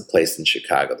it's the place in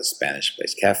Chicago, the Spanish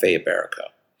place, Cafe Iberico.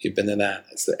 You've been to that?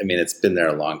 It's been there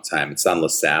a long time. It's on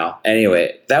LaSalle.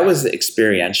 Anyway, that was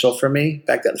experiential for me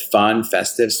back then. Fun,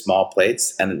 festive, small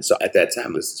plates. And so at that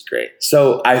time, this is great.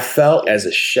 So I felt as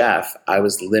a chef, I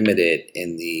was limited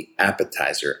in the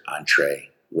appetizer entree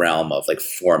realm of like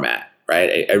format.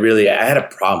 Right. I had a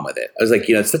problem with it. I was like,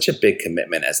 it's such a big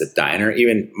commitment as a diner,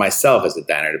 even myself as a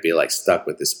diner, to be like stuck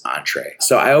with this entree.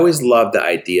 So I always loved the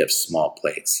idea of small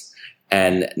plates.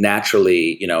 And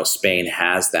naturally, Spain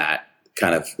has that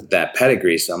kind of that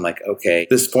pedigree. So I'm like, okay,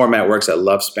 this format works. I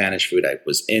love Spanish food. I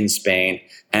was in Spain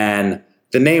and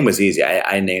the name was easy.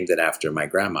 I named it after my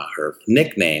grandma. Her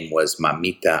nickname was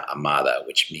Mamita Amada,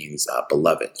 which means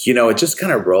beloved. It just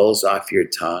kind of rolls off your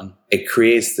tongue. It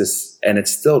creates this, and it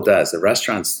still does. The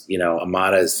restaurants,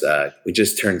 Amada's, we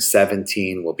just turned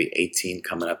 17. We'll be 18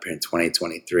 coming up here in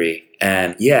 2023.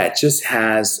 And yeah, it just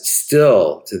has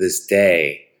still to this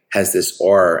day, has this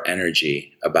aura or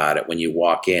energy about it when you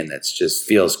walk in that's just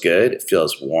feels good. It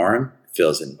feels warm.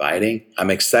 Feels inviting. I'm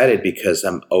excited because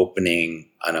I'm opening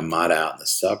an Amada out in the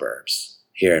suburbs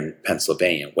here in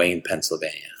Pennsylvania,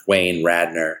 Wayne,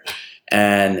 Radnor.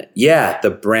 And yeah, the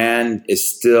brand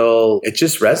is still, it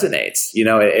just resonates.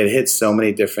 It hits so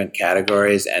many different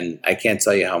categories. And I can't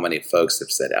tell you how many folks have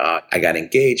said, I got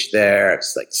engaged there.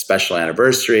 It's like special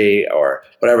anniversary or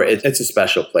whatever. It's a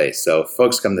special place. So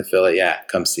folks come to Philly,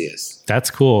 come see us. That's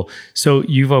cool. So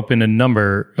you've opened a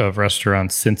number of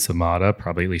restaurants since Amada,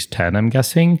 probably at least 10, I'm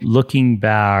guessing. Looking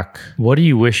back, what do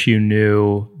you wish you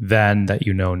knew then that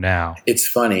you know now? It's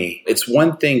funny. It's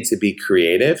one thing to be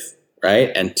creative,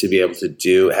 right? And to be able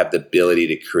to have the ability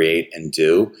to create and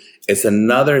do. It's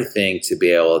another thing to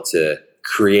be able to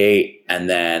create and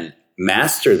then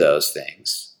master those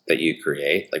things that you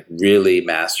create, like really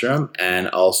master them and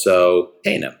also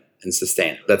attain them and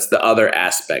sustain them. That's the other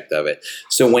aspect of it.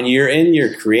 So when you're in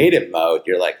your creative mode,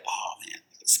 you're like, oh man,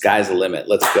 sky's the limit.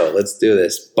 Let's go. Let's do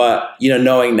this. But,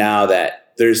 knowing now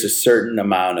that there's a certain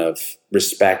amount of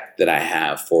respect that I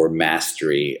have for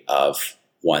mastery of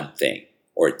one thing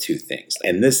or two things.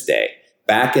 In this day,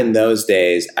 back in those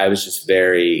days, I was just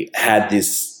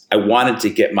I wanted to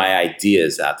get my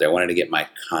ideas out there. I wanted to get my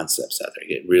concepts out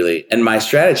there. And my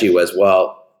strategy was,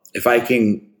 well, if I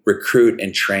can recruit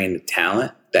and train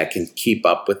talent that can keep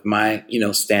up with my,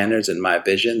 standards and my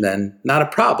vision, then not a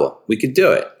problem. We could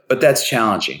do it. But that's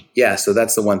challenging. Yeah. So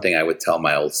that's the one thing I would tell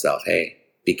my old self. Hey,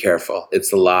 be careful.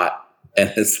 It's a lot.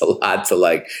 And it's a lot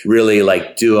to really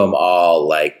do them all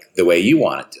the way you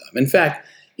want to do them. In fact,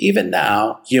 even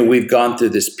now, we've gone through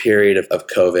this period of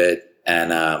COVID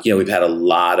and, we've had a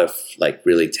lot of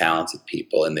really talented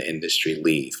people in the industry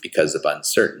leave because of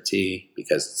uncertainty,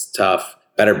 because it's tough,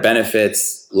 better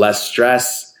benefits, less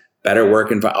stress, better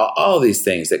work environment, all these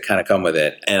things that kind of come with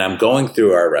it. And I'm going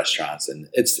through our restaurants and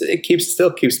it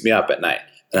still keeps me up at night.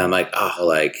 And I'm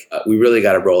like, we really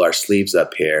got to roll our sleeves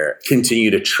up here, continue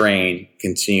to train,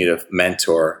 continue to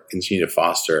mentor, continue to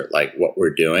foster what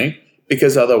we're doing,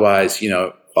 because otherwise,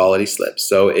 quality slips.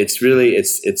 So it's really,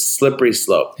 it's slippery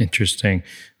slope. Interesting.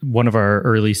 One of our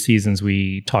early seasons,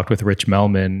 we talked with Rich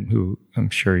Melman, who I'm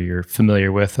sure you're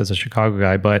familiar with as a Chicago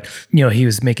guy, but he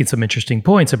was making some interesting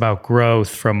points about growth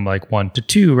from 1 to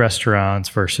 2 restaurants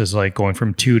versus going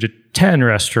from 2 to 10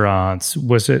 restaurants.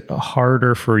 Was it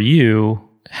harder for you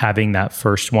having that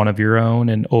first one of your own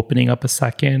and opening up a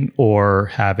second, or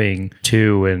having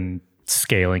 2 and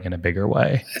scaling in a bigger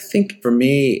way? I think for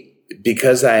me,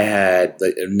 because I had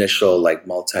the initial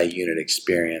multi-unit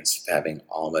experience of having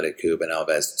Alma de Cuba and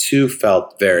Alves, 2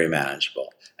 felt very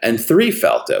manageable. And 3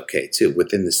 felt okay too,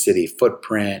 within the city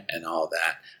footprint and all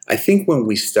that. I think when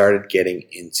we started getting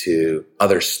into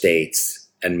other states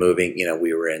and moving,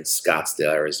 we were in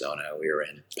Scottsdale, Arizona. We were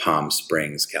in Palm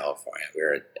Springs, California.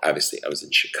 I was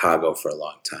in Chicago for a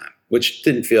long time, which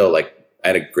didn't feel like I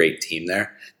had a great team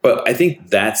there. But I think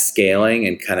that scaling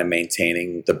and kind of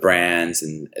maintaining the brands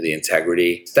and the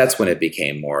integrity, that's when it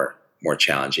became more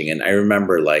challenging. And I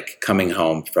remember like coming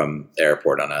home from the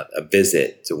airport on a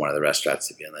visit to one of the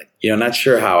restaurants and being like, not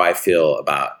sure how I feel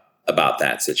about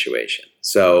that situation.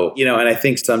 So, and I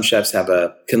think some chefs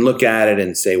can look at it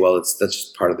and say, well, that's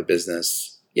just part of the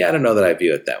business. Yeah, I don't know that I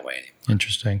view it that way anymore.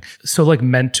 Interesting. So like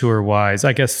mentor wise,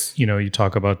 I guess, you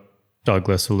talk about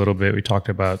Douglas a little bit. We talked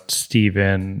about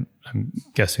Steven. I'm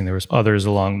guessing there was others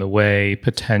along the way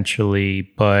potentially,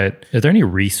 but are there any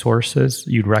resources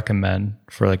you'd recommend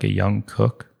for like a young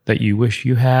cook that you wish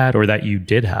you had or that you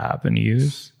did have and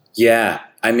use? Yeah.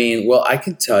 I mean, well, I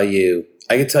can tell you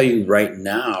right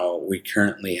now, we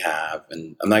currently have,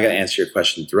 and I'm not going to answer your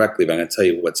question directly, but I'm going to tell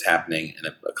you what's happening in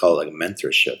I call it like a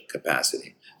mentorship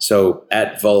capacity. So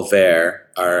at Volver,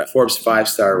 our Forbes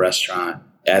 5-star restaurant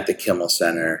at the Kimmel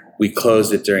Center, we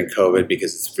closed it during COVID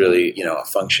because it's really, a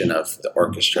function of the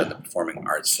orchestra and the Performing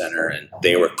Arts Center, and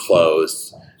they were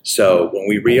closed. So when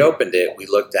we reopened it, we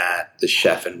looked at the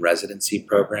chef in residency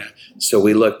program. So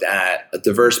we looked at a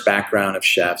diverse background of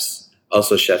chefs,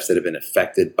 also chefs that have been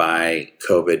affected by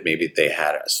COVID. Maybe they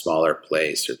had a smaller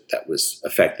place or that was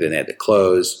affected and they had to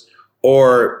close,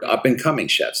 or up and coming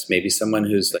chefs, maybe someone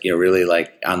who's really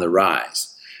like on the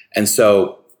rise. And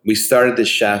so we started the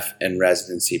chef in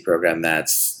residency program.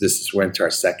 We're into our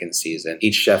second season.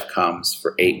 Each chef comes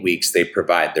for 8 weeks. They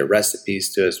provide their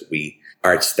recipes to us.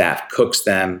 Our staff cooks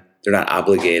them. They're not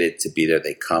obligated to be there.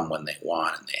 They come when they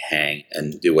want and they hang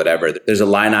and do whatever. There's a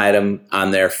line item on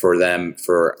there for them,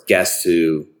 for guests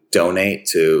to donate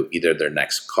to either their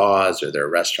next cause or their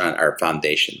restaurant. Our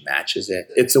foundation matches it.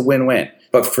 It's a win-win.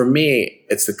 But for me,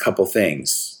 it's a couple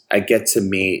things. I get to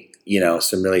meet,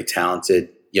 some really talented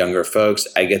younger folks.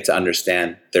 I get to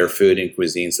understand their food and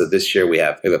cuisine. So this year we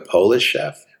have a Polish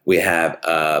chef. We have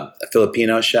a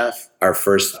Filipino chef. Our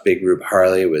first big group,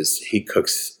 Harley, he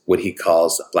cooks what he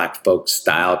calls Black folk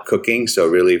style cooking. So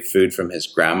really food from his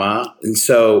grandma. And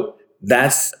so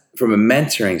that's, from a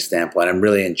mentoring standpoint, I'm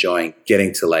really enjoying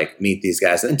getting to meet these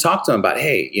guys and talk to them about,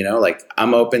 hey,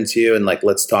 I'm open to you and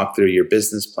let's talk through your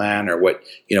business plan or what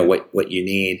you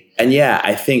need. And yeah,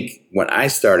 I think when I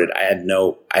started, I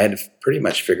had pretty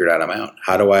much figured out on my own.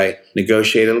 How do I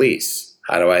negotiate a lease?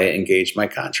 How do I engage my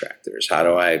contractors? How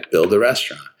do I build a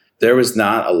restaurant? There was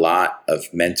not a lot of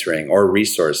mentoring or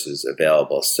resources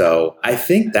available. So I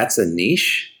think that's a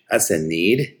niche. That's a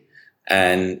need.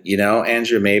 And,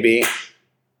 Andrew, maybe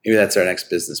that's our next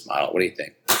business model. What do you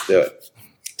think? Let's do it.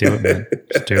 Do it, man.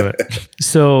 Just do it.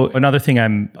 So another thing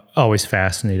I'm always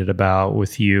fascinated about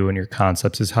with you and your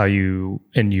concepts is how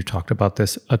and you've talked about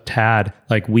this a tad,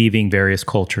 weaving various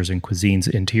cultures and cuisines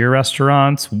into your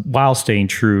restaurants while staying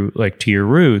true to your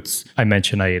roots. I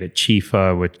mentioned I ate at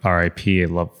Chifa with RIP.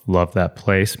 I love that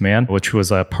place, man, which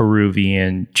was a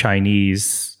Peruvian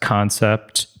Chinese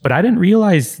concept. But I didn't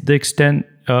realize the extent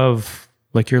of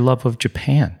your love of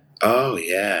Japan. Oh,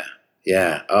 yeah.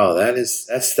 Yeah. Oh,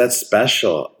 that's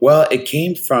special. Well, it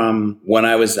came from when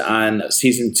I was on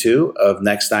season 2 of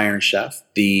Next Iron Chef.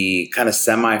 The kind of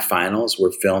semifinals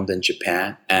were filmed in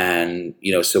Japan. And,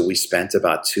 so we spent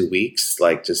about 2 weeks,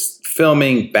 just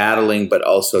filming, battling, but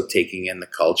also taking in the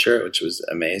culture, which was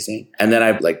amazing. And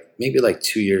then maybe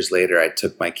 2 years later, I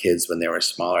took my kids when they were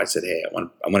smaller. I said, hey, I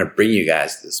want to bring you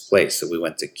guys to this place. So we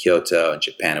went to Kyoto and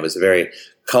Japan. It was a very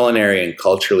culinary and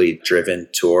culturally driven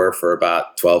tour for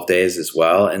about 12 days as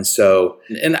well. And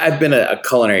I've been a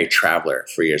culinary traveler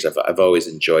for years. I've always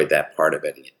enjoyed that part of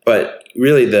it. But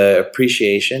really the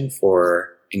appreciation for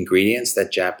ingredients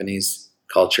that Japanese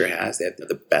culture has. They have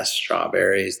the best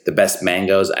strawberries, the best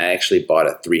mangoes. I actually bought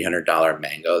a $300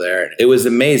 mango there. It was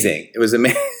amazing.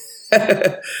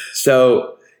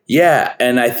 So yeah.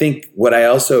 And I think what I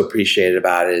also appreciated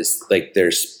about it is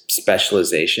there's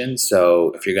specialization.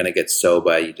 So if you're going to get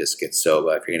soba, you just get soba.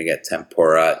 If you're going to get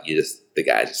tempura, the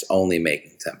guy just only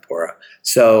making tempura.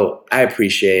 So I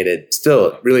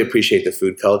still really appreciate the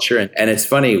food culture. And it's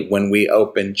funny, when we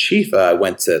opened Chifa, I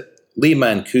went to Lima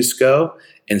and Cusco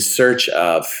in search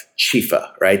of chifa,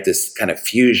 right? This kind of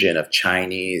fusion of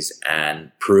Chinese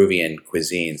and Peruvian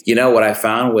cuisines. What I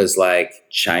found was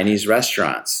Chinese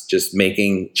restaurants just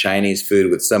making Chinese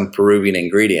food with some Peruvian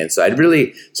ingredients. So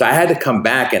I had to come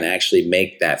back and actually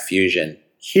make that fusion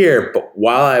here. But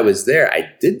while I was there, I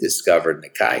did discover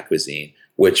Nikkei cuisine,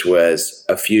 which was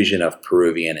a fusion of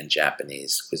Peruvian and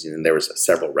Japanese cuisine. And there was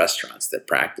several restaurants that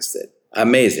practiced it.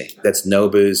 Amazing. That's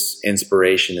Nobu's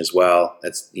inspiration as well.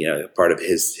 That's, part of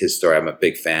his story. I'm a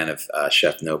big fan of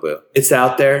Chef Nobu. It's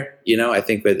out there, I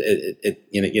think, but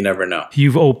you never know.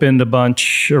 You've opened a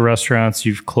bunch of restaurants,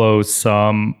 you've closed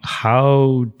some.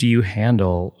 How do you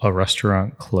handle a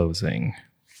restaurant closing?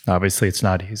 Obviously, it's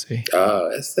not easy.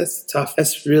 Oh, that's tough.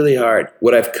 That's really hard.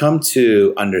 What I've come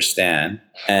to understand,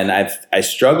 and I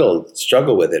struggled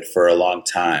with it for a long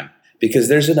time, because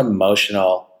there's an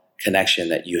emotional connection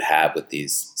that you have with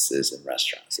these citizen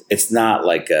restaurants. It's not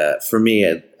like for me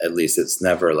at least, it's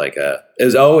never like it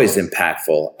was always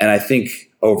impactful. And I think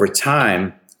over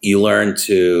time, you learn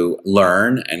to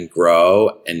learn and grow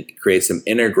and create some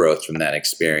inner growth from that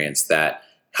experience that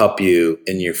help you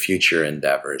in your future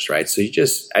endeavors, right? So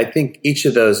I think each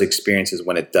of those experiences,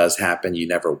 when it does happen, you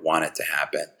never want it to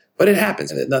happen. But it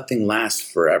happens, and nothing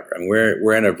lasts forever. And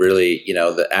we're in a really,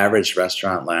 the average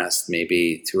restaurant lasts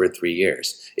maybe 2 or 3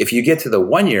 years. If you get to the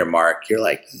 1 year mark, you're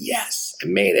like, yes, I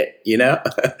made it,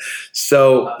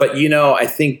 So, but I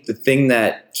think the thing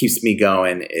that keeps me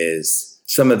going is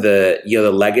some of the,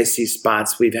 the legacy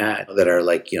spots we've had that are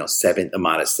like,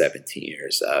 Amada 17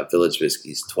 years, Village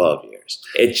Whiskey's 12 years.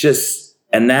 It just,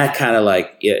 and that kind of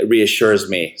like, it reassures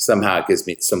me somehow. It gives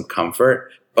me some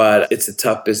comfort. But it's a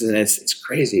tough business. It's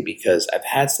crazy because I've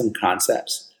had some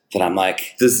concepts that I'm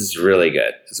like, this is really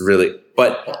good.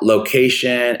 But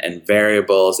location and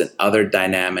variables and other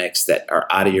dynamics that are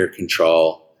out of your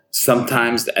control,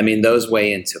 sometimes, those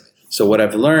weigh into it. So what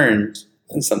I've learned,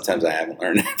 and sometimes I haven't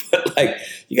learned it, but like,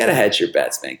 you got to hedge your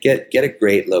bets, man. Get a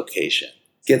great location.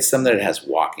 Get something that has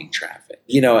walking traffic,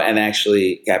 and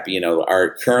actually, Cappy, our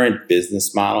current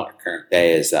business model, our current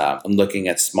day is I'm looking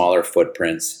at smaller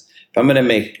footprints. If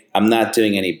I'm not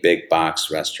doing any big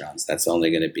box restaurants. That's only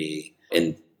going to be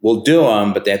we'll do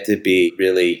them, but they have to be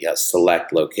really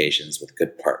select locations with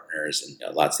good partners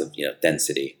and lots of,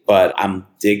 density. But I'm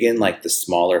digging like the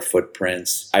smaller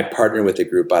footprints. I partner with a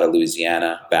group out of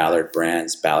Louisiana, Ballard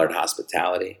Brands, Ballard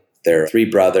Hospitality. They're 3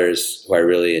 brothers who I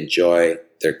really enjoy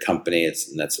their company. And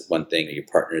that's one thing, your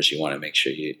partners, you want to make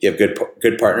sure you have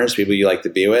good partners, people you like to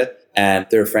be with. And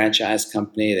they're a franchise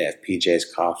company. They have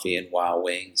PJ's Coffee and Wow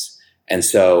Wings. And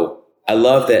so I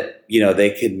love that,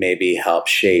 they could maybe help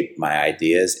shape my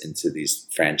ideas into these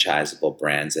franchisable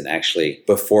brands. And actually,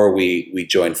 before we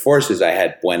joined forces, I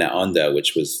had Buena Onda,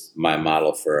 which was my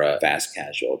model for a fast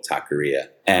casual taqueria.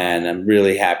 And I'm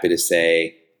really happy to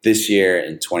say this year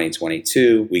in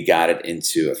 2022, we got it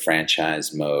into a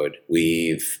franchise mode.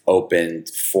 We've opened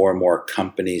 4 more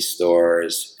company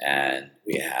stores, and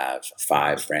we have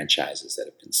 5 franchises that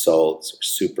have been sold. So we're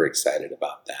super excited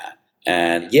about that.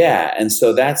 And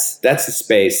so that's the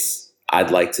space I'd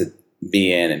like to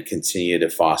be in and continue to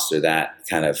foster that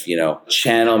kind of,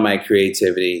 channel my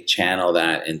creativity, channel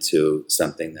that into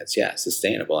something that's,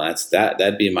 sustainable. And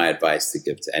that'd be my advice to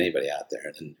give to anybody out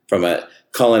there. And from a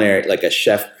culinary, like a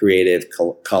chef, creative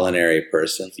culinary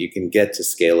person, if you can get to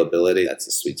scalability, that's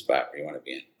a sweet spot where you want to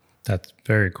be in. That's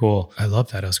very cool. I love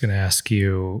that. I was going to ask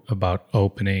you about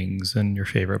openings and your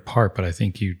favorite part, but I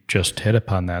think you just hit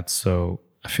upon that. So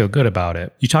I feel good about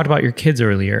it. You talked about your kids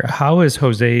earlier. How is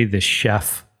Jose the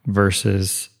chef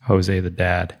versus Jose the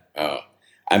dad? Oh,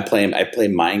 I play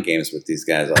mind games with these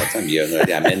guys all the time. You have no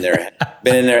idea.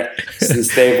 Been in there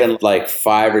since they've been like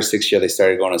 5 or 6 years. They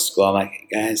started going to school. I'm like, hey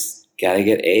guys, gotta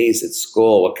get A's at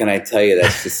school. What can I tell you?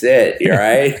 That's just it. You're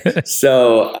right.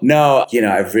 So no,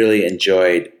 I've really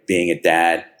enjoyed being a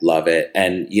dad. Love it.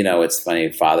 And it's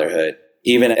funny, fatherhood.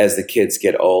 Even as the kids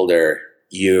get older,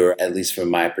 at least from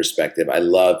my perspective, I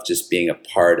love just being a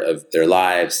part of their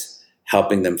lives,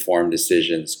 helping them form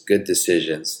decisions, good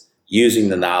decisions, using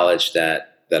the knowledge that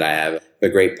I have. A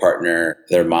great partner,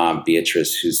 their mom,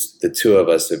 Beatrice, who's the 2 of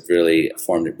us have really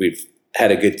formed it. We've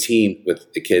had a good team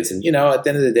with the kids. And, at the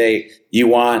end of the day, you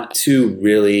want 2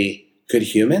 really good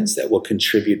humans that will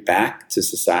contribute back to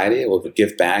society, will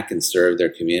give back and serve their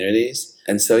communities.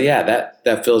 And so,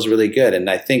 that feels really good. And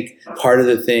I think part of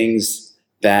the things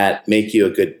that make you a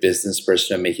good business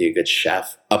person and make you a good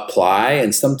chef apply,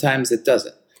 and sometimes it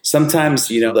doesn't. Sometimes,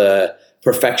 the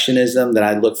perfectionism that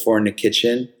I look for in the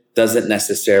kitchen doesn't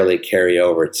necessarily carry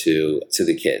over to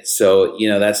the kids. So,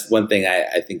 that's one thing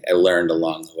I think I learned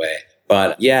along the way.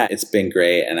 But it's been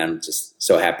great, and I'm just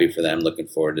so happy for them, looking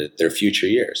forward to their future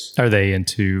years. Are they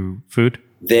into food?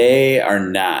 They are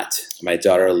not. My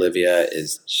daughter Olivia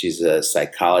she's a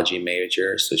psychology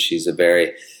major, so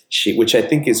which I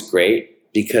think is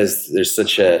great, because there's going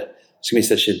to be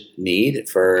such a need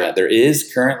there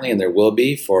is currently and there will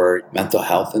be for mental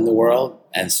health in the world.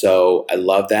 And so I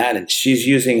love that. And she's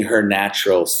using her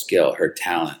natural skill, her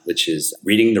talent, which is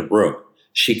reading the room.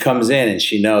 she comes in and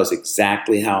she knows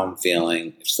exactly how I'm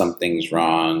feeling, if something's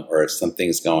wrong or if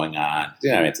something's going on.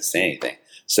 You don't have to say anything.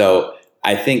 So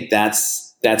I think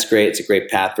that's great. It's a great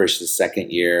path for the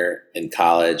second year in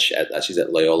college. She's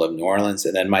at Loyola of New Orleans.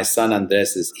 And then my son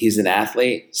Andres he's an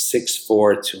athlete,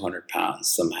 6'4", 200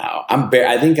 pounds somehow. I'm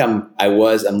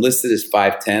listed as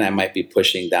 5'10". I might be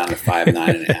pushing down to 5'9"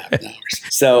 and a half now.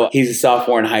 So he's a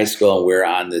sophomore in high school and we're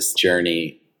on this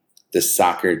journey, this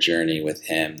soccer journey with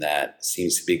him that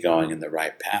seems to be going in the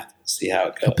right path. We'll see how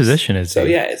it goes. What position is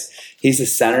he? So he's a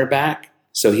center back.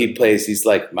 So he's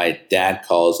like, my dad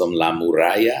calls him La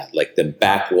Muralla, like the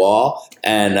back wall.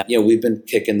 And, we've been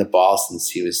kicking the ball since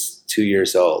he was 2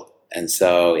 years old. And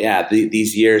so,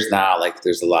 these years now, like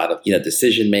there's a lot of,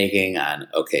 decision-making on,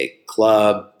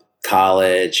 club,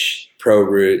 college, pro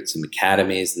routes and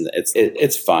academies. And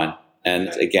it's fun. And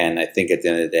again, I think at the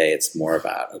end of the day, it's more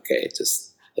about, just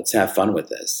let's have fun with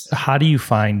this. How do you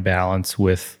find balance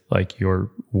with like your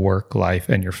work life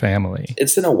and your family?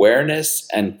 It's an awareness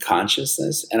and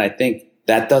consciousness. And I think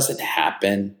that didn't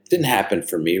happen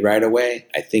for me right away.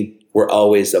 I think we're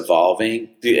always evolving.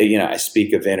 I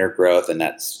speak of inner growth and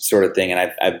that sort of thing.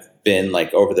 And I've been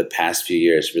like over the past few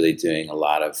years really doing a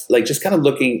lot of like just kind of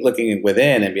looking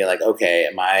within and being like,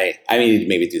 I need to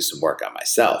maybe do some work on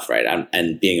myself, right?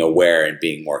 And being aware and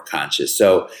being more conscious.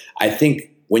 So I think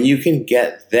when you can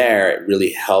get there, it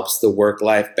really helps the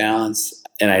work-life balance.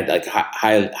 And I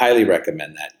highly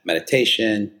recommend that.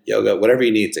 Meditation, yoga, whatever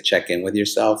you need to check in with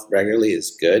yourself regularly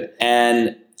is good.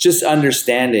 And just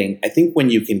understanding, I think when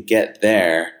you can get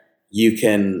there, you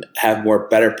can have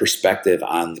better perspective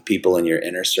on the people in your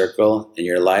inner circle in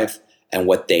your life and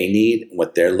what they need and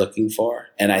what they're looking for.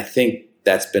 And I think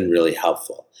that's been really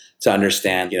helpful to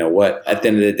understand, what at the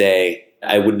end of the day,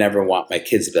 I would never want my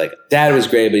kids to be like, Dad was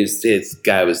great, but his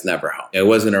guy was never home. It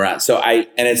wasn't around. So and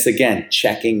it's again,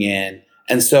 checking in.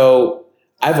 And so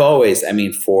I've always,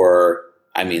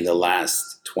 the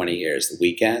last 20 years, the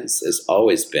weekends has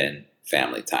always been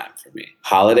family time for me.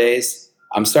 Holidays,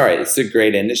 I'm sorry, it's a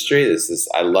great industry.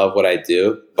 I love what I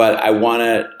do, but I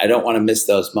don't want to miss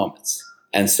those moments.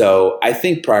 And so I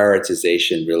think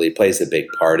prioritization really plays a big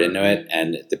part into it,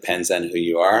 and it depends on who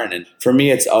you are. And for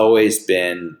me, it's always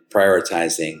been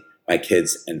prioritizing my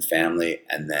kids and family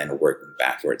and then working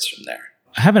backwards from there.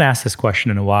 I haven't asked this question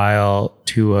in a while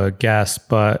to a guest,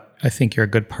 but I think you're a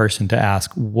good person to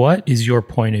ask. What is your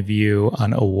point of view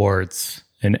on awards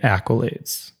and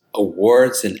accolades?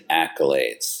 Awards and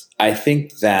accolades. I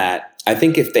think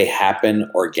if they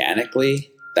happen organically,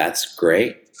 that's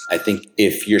great. I think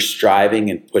if you're striving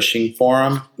and pushing for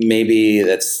them, maybe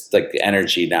that's like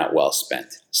energy not well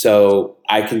spent. So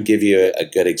I can give you a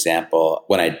good example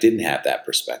when I didn't have that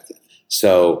perspective.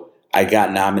 So I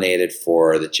got nominated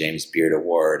for the James Beard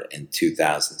Award in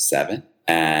 2007,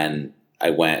 and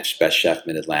I went Best Chef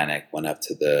Mid-Atlantic, went up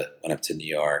to New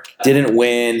York, didn't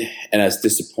win, and I was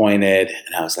disappointed.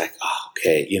 And I was like,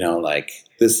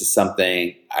 this is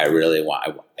something I really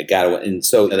want. I got to win. And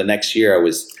so the next year I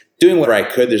was doing whatever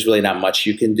I could. There's really not much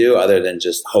you can do other than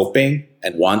just hoping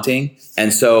and wanting.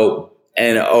 And so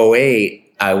in 2008,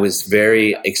 I was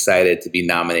very excited to be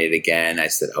nominated again. I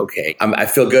said, I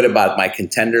feel good about my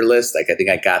contender list. Like, I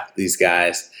think I got these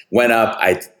guys. Went up,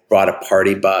 I brought a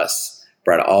party bus,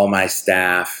 brought all my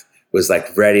staff, was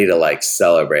like ready to like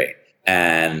celebrate.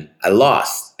 And I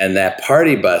lost. And that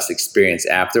party bus experience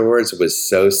afterwards was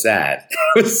so sad.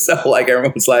 It was so like,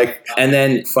 everyone was like, and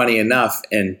then funny enough,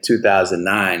 in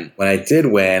 2009, when I did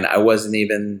win, I wasn't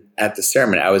even at the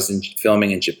ceremony. I was filming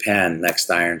in Japan,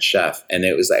 Next Iron Chef. And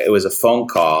it was a phone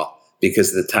call because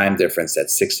of the time difference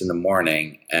at 6 a.m.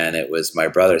 And it was my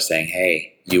brother saying,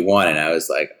 "Hey, you won." And I was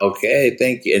like, "Okay,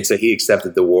 thank you." And so he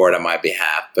accepted the award on my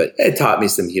behalf, but it taught me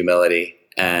some humility.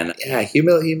 And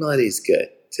humility is good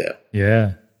too.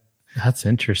 Yeah. That's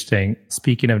interesting.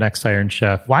 Speaking of Next Iron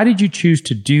Chef, why did you choose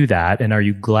to do that? And are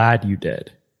you glad you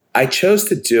did? I chose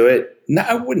to do it. No,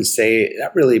 I wouldn't say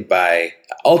not really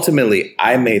ultimately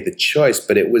I made the choice,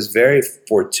 but it was very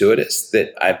fortuitous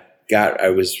that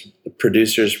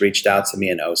producers reached out to me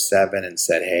in 2007 and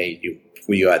said, "Hey,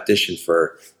 will you audition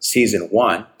for season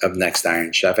 1 of Next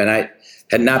Iron Chef?" And I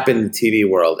had not been in the TV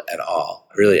world at all,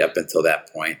 really up until that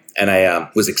point. And I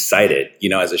was excited,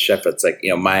 as a chef. It's like,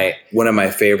 one of my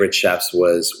favorite chefs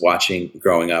was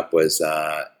growing up was,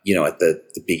 at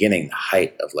the beginning, the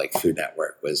height of like Food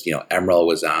Network was, Emeril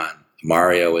was on,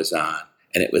 Mario was on.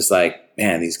 And it was like,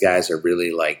 man, these guys are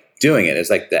really like doing it. It's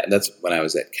like that. That's when I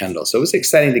was at Kendall. So it was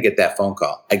exciting to get that phone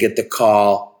call. I get the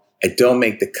call. I don't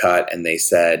make the cut. And they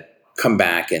said, "Come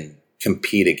back and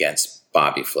compete against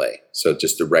Bobby Flay. So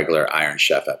just the regular Iron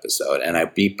Chef episode. And I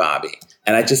beat Bobby.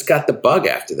 And I just got the bug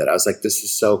after that. I was like, this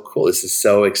is so cool. This is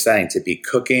so exciting to be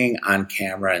cooking on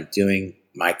camera and doing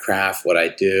my craft, what I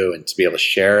do, and to be able to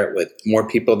share it with more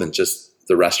people than just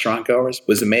the restaurant goers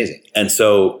was amazing. And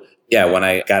so, yeah, when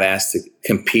I got asked to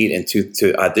compete and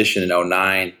to audition in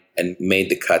 2009 and made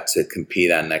the cut to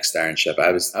compete on Next Iron Chef,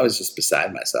 I was just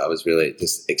beside myself. I was really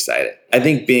just excited. I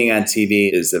think being on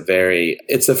TV is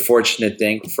it's a fortunate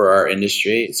thing for our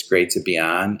industry. It's great to be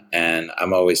on, and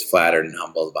I'm always flattered and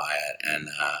humbled by it. And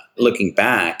looking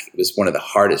back, it was one of the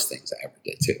hardest things I ever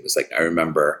did too. It was like, I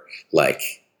remember like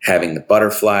having the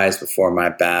butterflies before my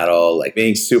battle, like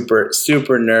being super,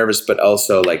 super nervous, but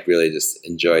also like really just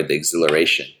enjoyed the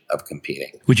exhilaration of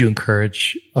competing. Would you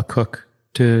encourage a cook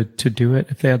to do it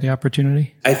if they had the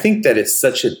opportunity? I think that it's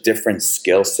such a different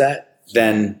skill set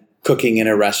than cooking in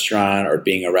a restaurant or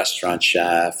being a restaurant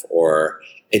chef, or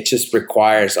it just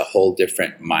requires a whole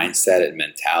different mindset and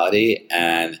mentality.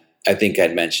 And I think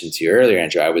I'd mentioned to you earlier,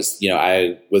 Andrew, I was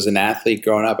an athlete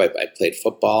growing up. I played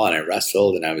football and I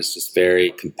wrestled, and I was just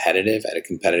very competitive. I had a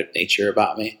competitive nature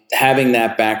about me. Having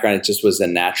that background, it just was a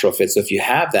natural fit. So if you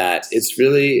have that, it's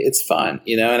fun,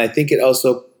 and I think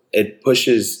it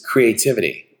pushes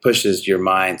creativity, pushes your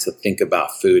mind to think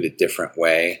about food a different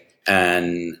way.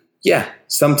 And yeah,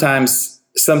 sometimes,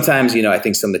 I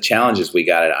think some of the challenges we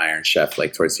got at Iron Chef,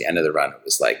 like towards the end of the run, it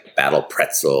was like battle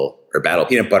pretzel or battle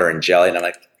peanut butter and jelly. And I'm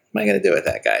like, what am I going to do with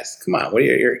that, guys? Come on,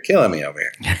 you're killing me over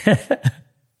here.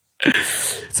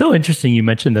 So interesting. You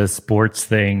mentioned the sports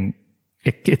thing.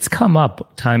 It's come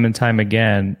up time and time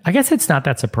again. I guess it's not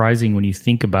that surprising when you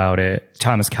think about it.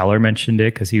 Thomas Keller mentioned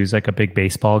it because he was like a big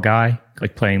baseball guy,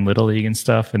 like playing Little League and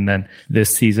stuff. And then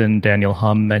this season, Daniel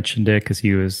Hum mentioned it because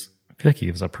I feel like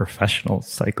he was a professional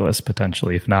cyclist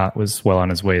potentially, if not was well on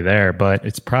his way there. But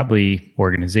it's probably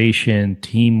organization,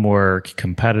 teamwork,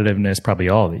 competitiveness, probably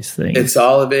all of these things. It's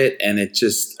all of it. And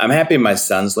I'm happy my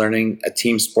son's learning a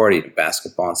team sport, even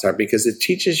basketball and soccer, because it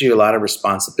teaches you a lot of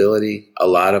responsibility, a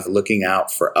lot of looking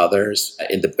out for others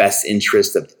in the best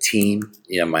interest of the team.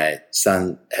 My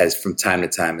son has from time to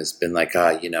time has been like,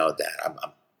 Dad,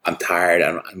 I'm tired.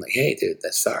 I'm like, hey, dude,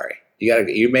 that's sorry.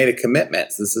 You made a commitment.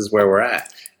 This is where we're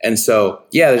at. And so,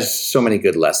 yeah, there's so many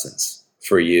good lessons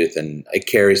for youth, and it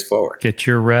carries forward. Get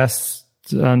your rest,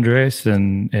 Andres,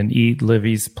 and eat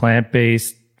Livy's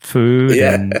plant-based food,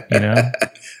 and there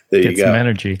get you go. Some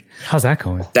energy. How's that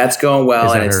going? That's going well,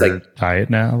 Is that and it's her like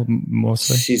diet now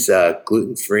mostly. She's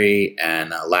gluten-free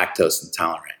and lactose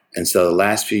intolerant. And so the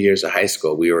last few years of high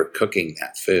school, we were cooking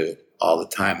that food all the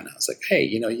time, and I was like,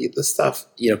 hey, this stuff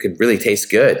could really taste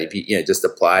good if you just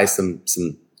apply some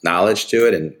knowledge to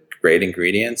it and great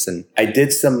ingredients. And I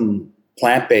did some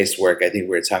plant-based work. I think we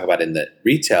were talking about in the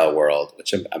retail world,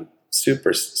 which I'm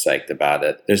super psyched about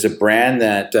it. There's a brand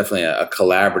that definitely a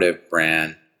collaborative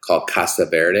brand called Casa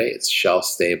Verde. It's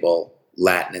shelf-stable,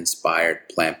 Latin-inspired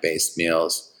plant-based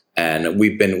meals. And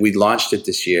we launched it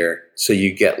this year. So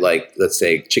you get like, let's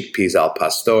say chickpeas al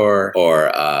pastor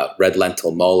or red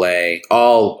lentil mole,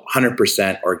 all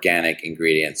 100% organic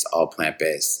ingredients, all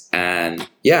plant-based. And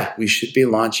yeah, we should be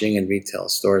launching in retail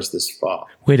stores this fall.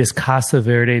 Wait, is Casa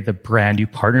Verde the brand you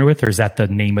partner with, or is that the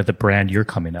name of the brand you're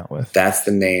coming out with? That's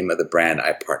the name of the brand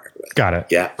I partnered with. Got it.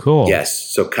 Yeah. Cool.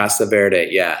 Yes. So Casa Verde,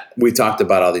 yeah. We talked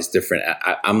about all these different,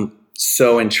 I'm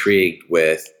so intrigued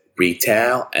with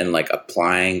retail and like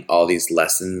applying all these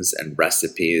lessons and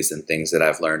recipes and things that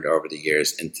I've learned over the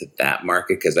years into that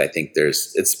market, because I think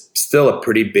it's still a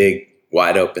pretty big,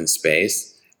 wide open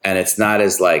space, and it's not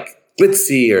as like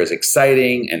glitzy or as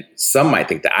exciting. And some might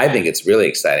think that I think it's really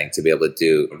exciting to be able to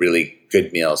do really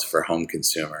good meals for home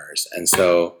consumers. And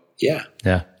so, yeah.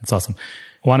 Yeah, that's awesome.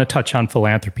 I want to touch on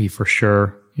philanthropy for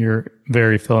sure. You're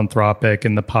very philanthropic,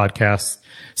 and the podcast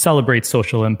celebrates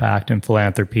social impact and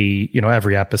philanthropy.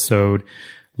 Every episode,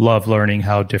 love learning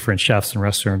how different chefs and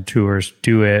restaurateurs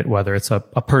do it, whether it's a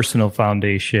personal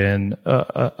foundation,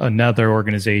 another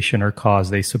organization or cause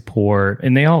they support.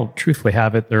 And they all truthfully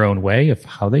have it their own way of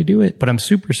how they do it. But I'm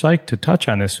super psyched to touch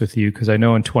on this with you because I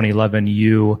know in 2011,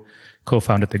 you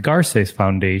co-founded the Garces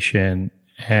Foundation.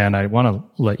 And I want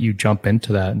to let you jump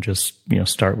into that and just,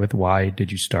 start with why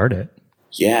did you start it?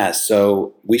 Yeah,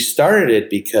 so we started it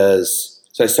because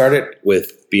I started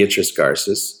with Beatrice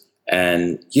Garces.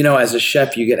 And, as a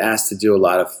chef, you get asked to do a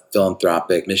lot of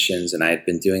philanthropic missions. And I had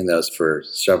been doing those for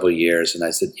several years. And I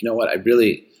said, you know what, I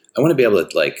want to be able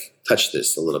to touch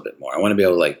this a little bit more. I want to be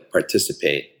able to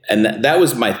participate. And that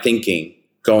was my thinking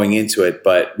going into it,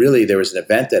 but really there was an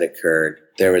event that occurred.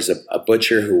 There was a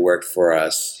butcher who worked for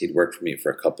us. He'd worked for me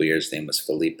for a couple of years. His name was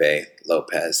Felipe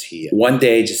Lopez. He one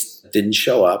day just didn't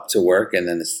show up to work. And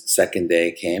then the second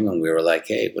day came and we were like,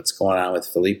 hey, what's going on with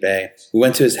Felipe? We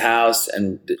went to his house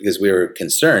and because we were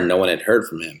concerned, no one had heard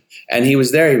from him. And he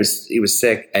was there. He was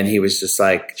sick. And he was just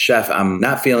like, chef, I'm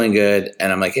not feeling good.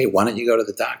 And I'm like, hey, why don't you go to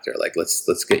the doctor? Like,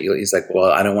 let's get you. He's like,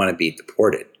 well, I don't want to be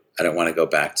deported. I don't want to go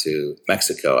back to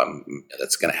Mexico.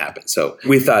 That's going to happen. So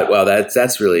we thought, well, that's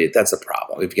a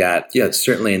problem. We've got,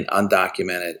 certainly an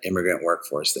undocumented immigrant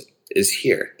workforce that is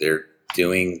here. They're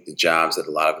doing the jobs that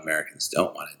a lot of Americans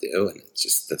don't want to do. And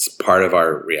that's part of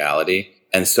our reality.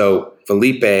 And so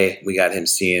Felipe, we got him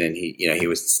seen and he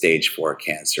was stage 4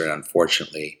 cancer and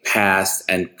unfortunately passed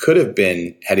and could have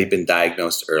been, had he been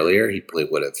diagnosed earlier, he probably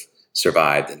would have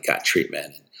survived and got treatment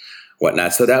and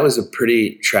whatnot. So that was a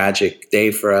pretty tragic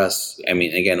day for us. I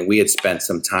mean, again, we had spent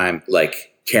some time like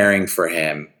caring for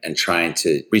him and trying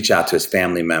to reach out to his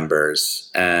family members.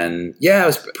 And yeah, it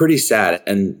was pretty sad.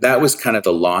 And that was kind of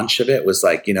the launch of it was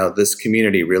like, this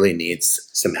community really needs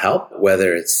some help,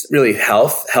 whether it's really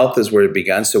health. Health is where it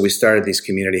began. So we started these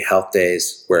community health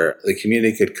days where the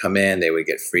community could come in, they would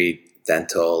get free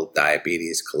dental,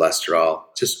 diabetes, cholesterol,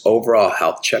 just overall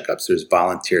health checkups. There's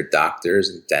volunteer doctors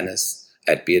and dentists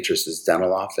at Beatrice's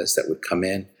dental office that would come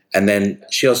in. And then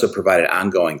she also provided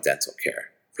ongoing dental care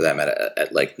for them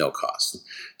at like no cost.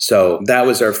 So that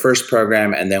was our first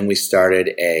program. And then we started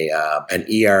an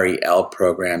EREL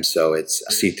program. So it's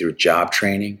see-through job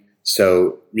training.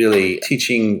 So really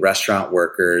teaching restaurant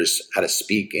workers how to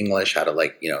speak English, how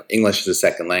to English is a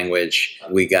second language.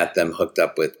 We got them hooked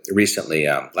up with recently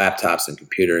laptops and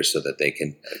computers so that they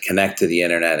can connect to the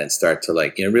internet and start to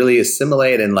really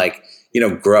assimilate and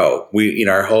grow.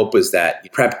 Our hope was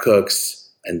that prep cooks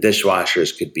and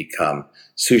dishwashers could become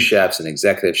sous chefs and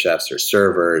executive chefs or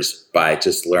servers by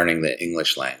just learning the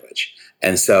English language.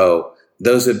 And so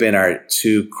those have been our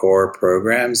 2 core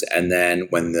programs. And then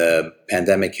when the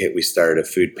pandemic hit, we started a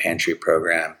food pantry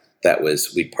program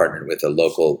we partnered with a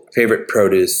local favorite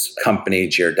produce company,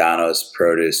 Giordano's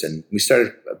Produce. And we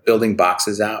started building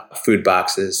boxes out, food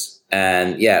boxes.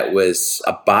 And yeah, it was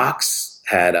a box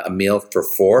had a meal for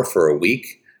 4 for a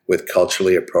week with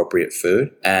culturally appropriate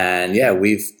food. And yeah,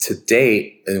 we've to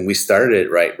date, and we started it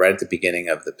right at the beginning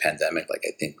of the pandemic,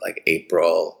 I think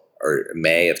April or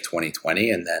May of 2020,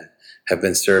 and then have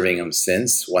been serving them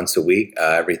since once a week,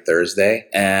 every Thursday.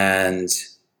 And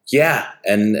yeah,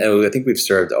 and I think we've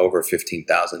served over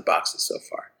 15,000 boxes so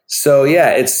far. So yeah,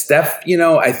 it's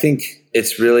I think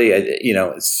it's really,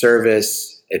 it's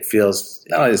service. It feels,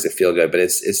 not only does it feel good, but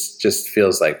it's just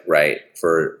feels like right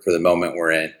for the moment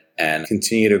we're in and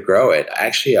continue to grow it.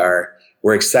 Actually,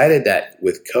 we're excited that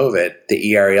with COVID,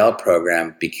 the EREL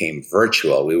program became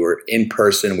virtual. We were in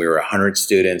person. We were 100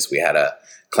 students. We had a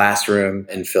classroom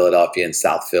in Philadelphia and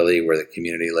South Philly where the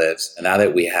community lives. And now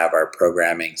that we have our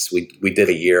programming, so we did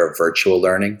a year of virtual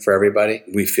learning for everybody.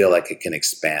 We feel like it can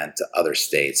expand to other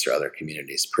states or other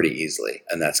communities pretty easily.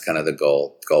 And that's kind of the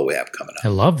goal we have coming up. I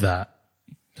love that.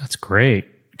 That's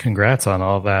great. Congrats on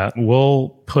all that. We'll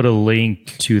put a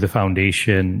link to the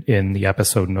foundation in the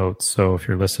episode notes. So if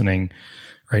you're listening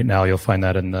right now, you'll find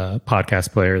that in the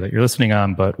podcast player that you're listening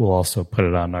on, but we'll also put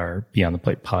it on our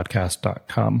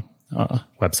beyondtheplatepodcast.com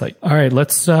website. All right,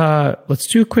 let's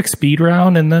do a quick speed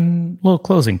round and then a little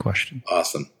closing question.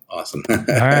 Awesome. All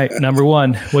right, number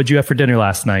 1, what'd you have for dinner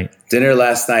last night? Dinner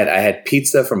last night, I had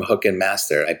pizza from Hook and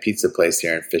Master, a pizza place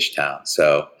here in Fishtown.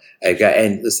 So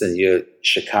you're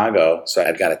Chicago, so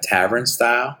I've got a tavern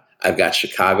style, I've got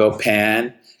Chicago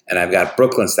pan, and I've got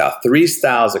Brooklyn style. 3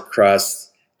 styles of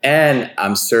crust, and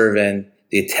I'm serving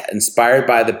inspired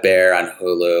by The Bear on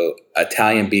Hulu,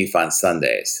 Italian beef on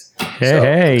Sundays.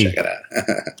 Hey, check it out.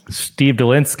 Steve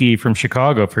Dolinsky from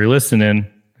Chicago, if you're listening,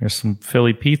 there's some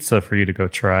Philly pizza for you to go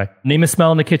try. Name a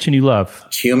smell in the kitchen you love.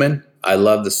 Cumin. I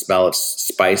love the smell of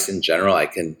spice in general. I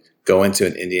can go into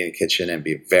an Indian kitchen and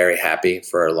be very happy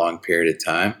for a long period of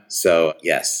time. So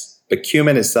yes, but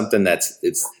cumin is something it's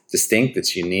distinct,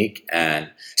 it's unique and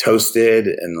toasted.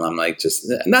 And I'm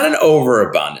just not an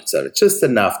overabundance of it, just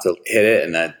enough to hit it.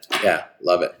 And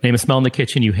love it. Name a smell in the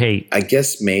kitchen you hate. I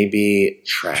guess maybe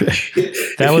trash.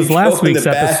 That was last week's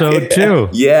episode too.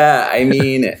 Yeah. I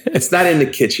mean, it's not in the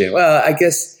kitchen. Well, I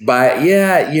guess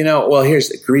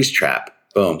here's a grease trap.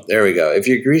 Boom. There we go. If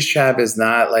your grease trap is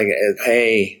not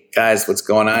hey, guys, what's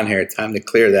going on here? Time to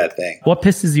clear that thing. What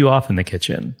pisses you off in the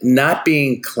kitchen? Not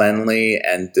being cleanly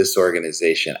and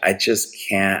disorganization. I just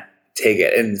can't take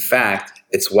it. In fact,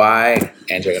 It's why,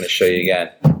 Andrew, I'm going to show you again.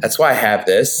 That's why I have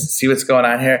this. See what's going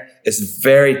on here? It's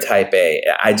very type A.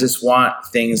 I just want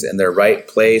things in their right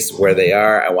place where they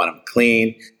are. I want them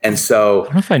clean. And so, I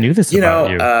don't know if I knew this about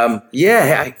you.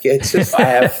 It's just,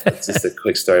 it's just a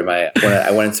quick story.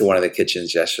 I went into one of the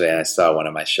kitchens yesterday and I saw one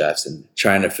of my chefs and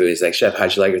trying the food. He's like, "Chef,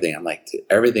 how'd you like everything?" I'm like,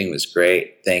 everything was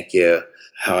great. Thank you.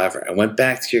 However, I went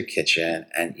back to your kitchen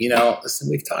and, listen,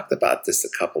 we've talked about this a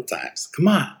couple times. Come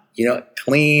on.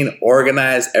 Clean,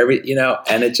 organized,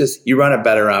 and it just, you run a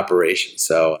better operation.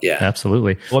 So, yeah.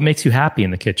 Absolutely. What makes you happy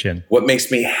in the kitchen? What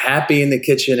makes me happy in the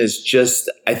kitchen is just,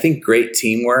 I think, great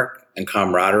teamwork and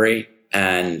camaraderie.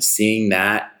 And seeing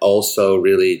that also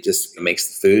really just makes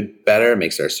the food better,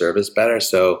 makes our service better.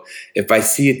 So if I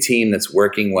see a team that's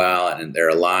working well and they're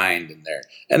aligned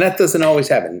and that doesn't always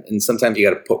happen. And sometimes you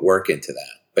got to put work into that.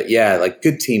 But yeah, like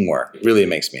good teamwork really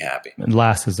makes me happy. And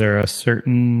last, is there a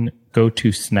certain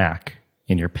go-to snack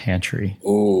in your pantry?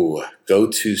 Ooh,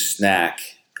 go-to snack.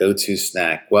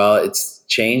 Well, it's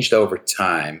changed over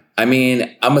time. I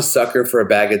mean, I'm a sucker for a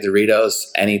bag of Doritos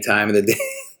any time of the day.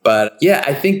 But yeah,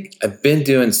 I think I've been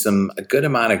doing a good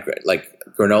amount of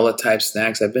granola type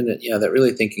snacks. I've been, that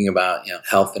really thinking about,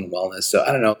 health and wellness. So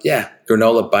I don't know. Yeah.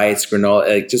 Granola bites,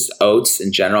 just oats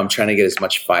in general. I'm trying to get as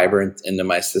much fiber into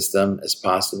my system as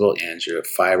possible. Andrew,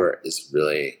 fiber is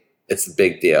it's a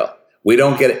big deal. We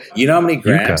don't get it. You know how many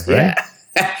grams? Yucca, right?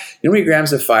 Yeah. You know how many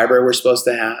grams of fiber we're supposed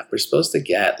to have? We're supposed to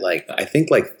get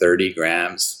 30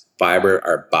 grams fiber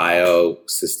our bio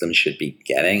system should be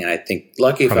getting. And I think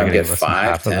lucky Probably if I get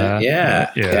 5, 10.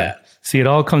 Yeah. See, it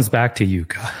all comes back to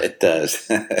Yucca. It does.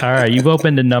 All right. You've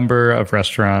opened a number of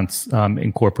restaurants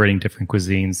incorporating different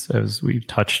cuisines, as we've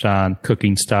touched on,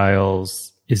 cooking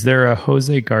styles. Is there a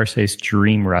Jose Garces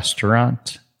dream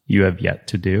restaurant you have yet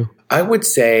to do? I would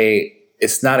say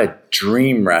it's not a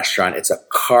dream restaurant. It's a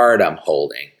card I'm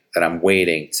holding that I'm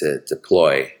waiting to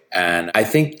deploy. And I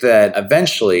think that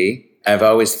eventually, I've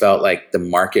always felt like the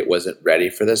market wasn't ready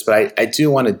for this, but I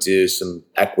do want to do some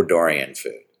Ecuadorian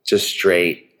food, just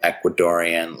straight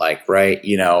Ecuadorian,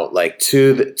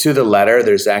 to the letter.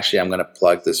 There's actually, I'm going to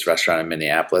plug this restaurant in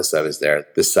Minneapolis. I was there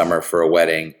this summer for a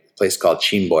wedding, a place called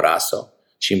Chimborazo.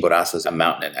 Chimborazo is a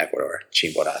mountain in Ecuador,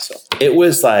 Chimborazo. It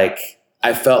was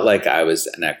I felt like I was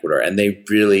in Ecuador and they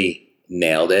really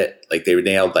nailed it. They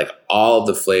nailed all of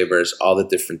the flavors, all the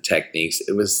different techniques.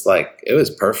 It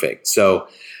was perfect. So,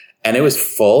 and it was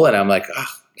full and I'm like, oh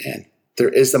man, there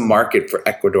is a market for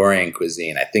Ecuadorian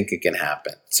cuisine. I think it can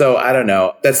happen. So I don't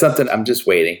know. That's something I'm just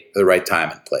waiting for the right time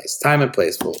and place. Time and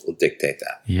place will dictate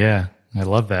that. Yeah, I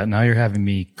love that. Now you're having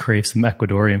me crave some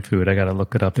Ecuadorian food. I got to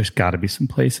look it up. There's got to be some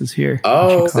places here.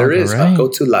 Oh, Chicago, there is. Right? I'll go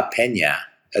to La Peña.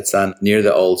 It's near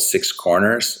the old Six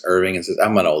Corners, Irving and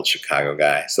I'm an old Chicago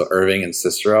guy, so Irving and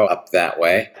Cicero up that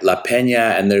way. La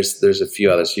Peña, and there's a few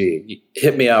others. You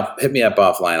hit me up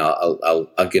offline.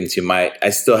 I'll give them to you. I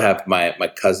still have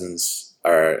my cousins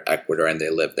are Ecuadorian. They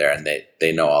live there and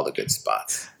they know all the good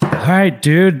spots. All right,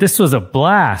 dude, this was a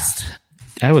blast.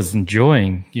 I was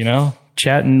enjoying,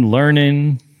 chatting,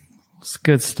 learning. It's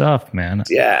good stuff, man.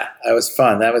 Yeah, that was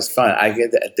fun. I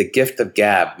get the gift of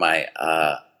gab.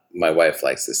 My wife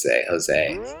likes to say,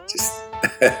 Jose, just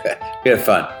we had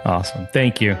fun. Awesome.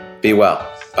 Thank you. Be well.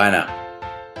 Bye now.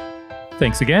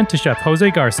 Thanks again to Chef Jose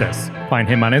Garces. Find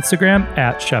him on Instagram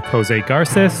at Chef Jose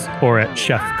Garces or at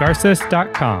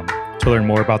chefgarces.com. To learn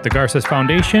more about the Garces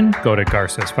Foundation, go to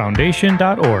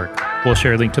garcesfoundation.org. We'll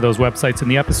share a link to those websites in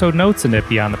the episode notes and at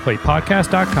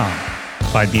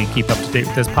beyondtheplatepodcast.com. Find me and keep up to date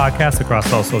with this podcast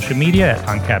across all social media at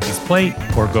On Cappy's Plate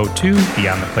or go to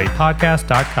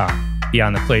beyondtheplatepodcast.com.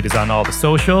 Beyond the Plate is on all the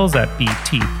socials at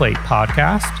BT Plate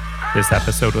Podcast. This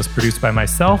episode was produced by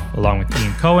myself, along with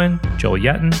Ian Cohen, Joel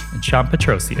Yetton, and Sean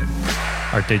Petrosian.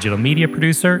 Our digital media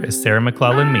producer is Sarah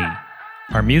McClellan-Mee.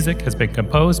 Our music has been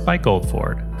composed by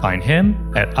Goldford. Find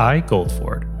him at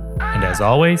iGoldford. And as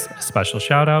always, a special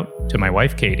shout out to my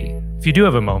wife, Katie. If you do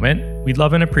have a moment, we'd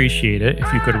love and appreciate it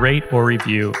if you could rate or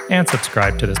review and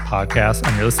subscribe to this podcast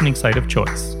on your listening site of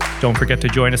choice. Don't forget to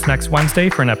join us next Wednesday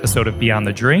for an episode of Beyond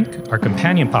the Drink, our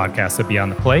companion podcast of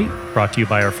Beyond the Plate, brought to you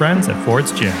by our friends at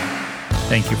Ford's Gin.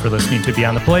 Thank you for listening to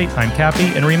Beyond the Plate. I'm Cappy,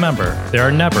 and remember, there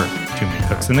are never too many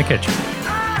cooks in the kitchen.